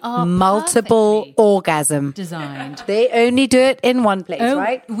can multiple orgasm designed. They only do it in one place,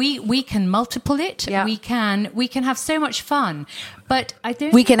 right? We can multiple it. Yeah. We can have so much fun. But I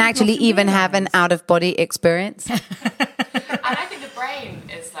don't. We can actually even have an out-of-body experience. And I think the brain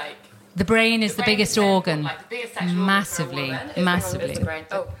is like... The brain is the biggest organ. Like the biggest sexual massively. Is the brain.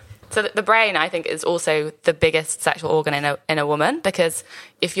 So the brain, I think, is also the biggest sexual organ in a woman, because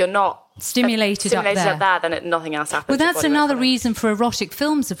if you're not stimulated up there, then nothing else happens. Well, that's another reason for erotic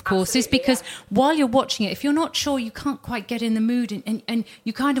films, of course, is because while you're watching it, if you're not sure, you can't quite get in the mood, and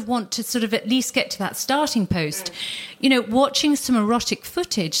you kind of want to sort of at least get to that starting post. You know, watching some erotic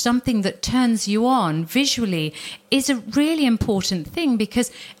footage, something that turns you on visually, is a really important thing,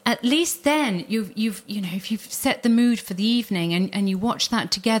 because at least then you've if you've set the mood for the evening and you watch that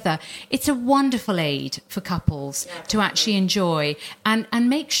together, it's a wonderful aid for couples to actually enjoy and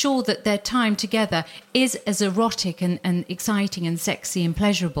make sure that their time together is as erotic and exciting and sexy and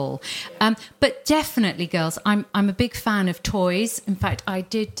pleasurable. But definitely, girls, I'm a big fan of toys. In fact, I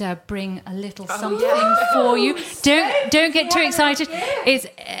did bring a little something for you. Don't get too excited. It's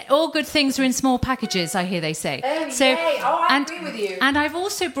all good things are in small packages, I hear they say. I agree with you. And I've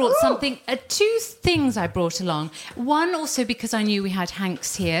also brought something, two things I brought along. One also because I knew we had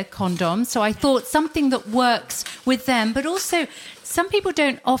Hanks here, condoms, so I thought something that works with them, but also some people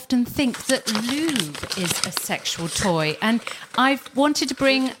don't often think that lube is a sexual toy. And I've wanted to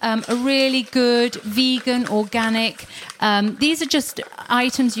bring a really good vegan, organic. These are just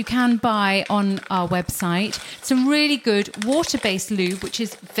items you can buy on our website. Some really good water-based lube, which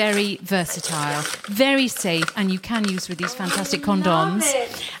is very versatile, very safe, and you can use with these fantastic condoms.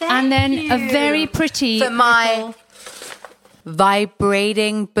 And then a very pretty... For my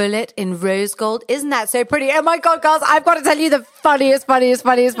vibrating bullet in rose gold. Isn't that so pretty? Oh my God, girls, I've got to tell you the funniest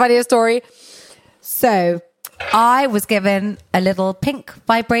story. So I was given a little pink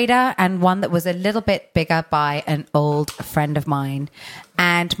vibrator and one that was a little bit bigger by an old friend of mine.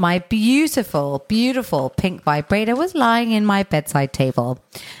 And my beautiful, beautiful pink vibrator was lying in my bedside table.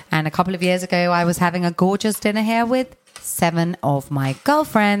 And a couple of years ago, I was having a gorgeous dinner here with 7 of my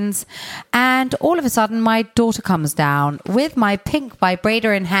girlfriends, and all of a sudden my daughter comes down with my pink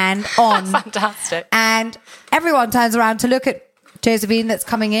vibrator in hand on. Fantastic. And everyone turns around to look at Josephine that's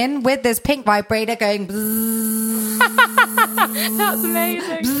coming in with this pink vibrator going bzzz, that's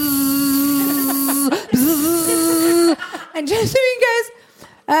amazing. Bzzz, bzzz. And Josephine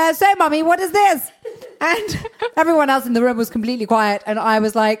goes, so mummy, what is this? And everyone else in the room was completely quiet, and I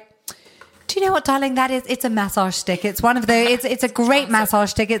was like, do you know what, darling, that is? It's a massage stick. It's one of the. It's a great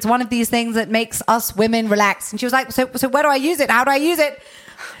massage stick. It's one of these things that makes us women relax. And she was like, so where do I use it? How do I use it?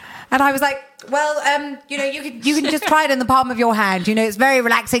 And I was like, well, you can just try it in the palm of your hand. You know, it's very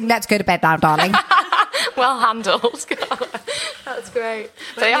relaxing. Let's go to bed now, darling. Well handled. That's great.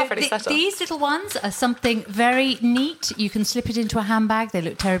 But they are pretty subtle. These little ones are something very neat. You can slip it into a handbag. They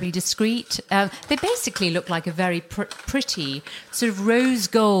look terribly discreet. They basically look like a very pretty sort of rose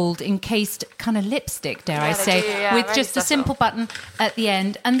gold encased kind of lipstick, dare I say, with just a simple button at the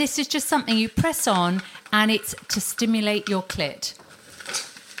end. And this is just something you press on, and it's to stimulate your clit.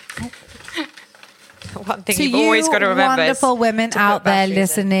 One thing you've always got to remember, wonderful women out there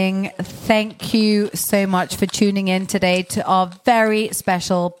listening, thank you so much for tuning in today to our very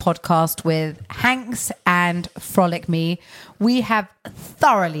special podcast with Hanks and Frolic Me. We have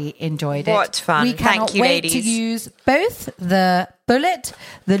thoroughly enjoyed it. What fun. We cannot Thank you, wait ladies. to use both the bullet,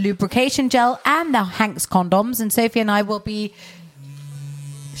 the lubrication gel, and the Hanks condoms. And Sophie and I will be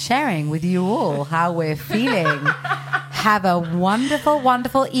sharing with you all how we're feeling. Have a wonderful,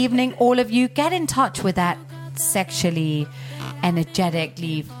 wonderful evening, all of you. Get in touch with that sexually,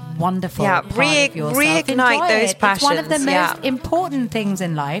 energetically wonderful. Yeah, part of yourself. reignite Enjoy those it. It's one of the passions, most yeah. important things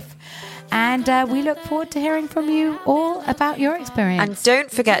in life. And we look forward to hearing from you all about your experience. And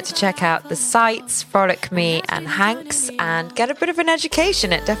don't forget to check out the sites, Frolic Me and Hanks, and get a bit of an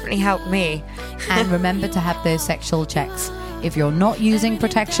education. It definitely helped me. And remember to have those sexual checks. If you're not using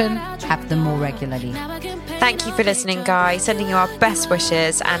protection, have them more regularly. Thank you for listening, guys. Sending you our best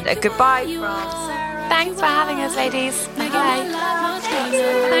wishes and a goodbye from Sarah. Thanks for having us, ladies. Bye.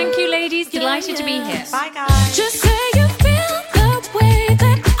 Thank you, ladies. Delighted to be here. Bye, guys. Just say you feel the way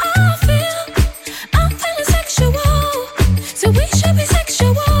that I feel. I'm feeling sexual, so we should be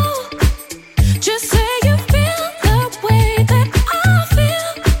sexual. Just say you feel the way that I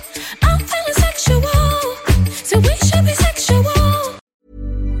feel. I'm feeling sexual, so we should be sexual.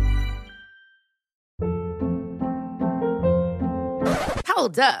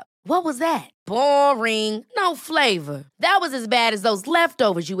 Hold up. What was that? Boring. No flavor. That was as bad as those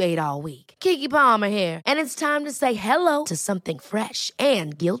leftovers you ate all week. Keke Palmer here, and it's time to say hello to something fresh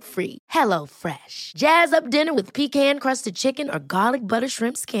and guilt-free. Hello Fresh. Jazz up dinner with pecan-crusted chicken or garlic butter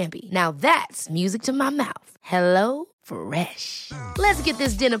shrimp scampi. Now that's music to my mouth. Hello Fresh. Let's get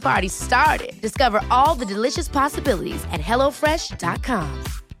this dinner party started. Discover all the delicious possibilities at hellofresh.com.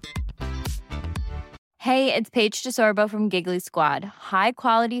 Hey, it's Paige DeSorbo from Giggly Squad. High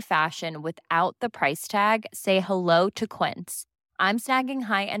quality fashion without the price tag. Say hello to Quince. I'm snagging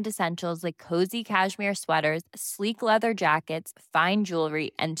high-end essentials like cozy cashmere sweaters, sleek leather jackets, fine jewelry,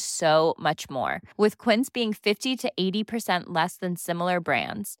 and so much more. With Quince being 50 to 80% less than similar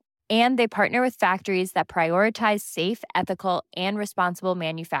brands. And they partner with factories that prioritize safe, ethical, and responsible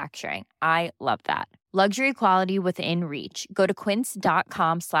manufacturing. I love that. Luxury quality within reach. Go to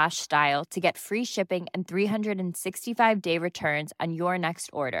quince.com/style to get free shipping and 365-day returns on your next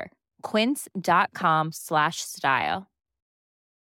order. Quince.com/style.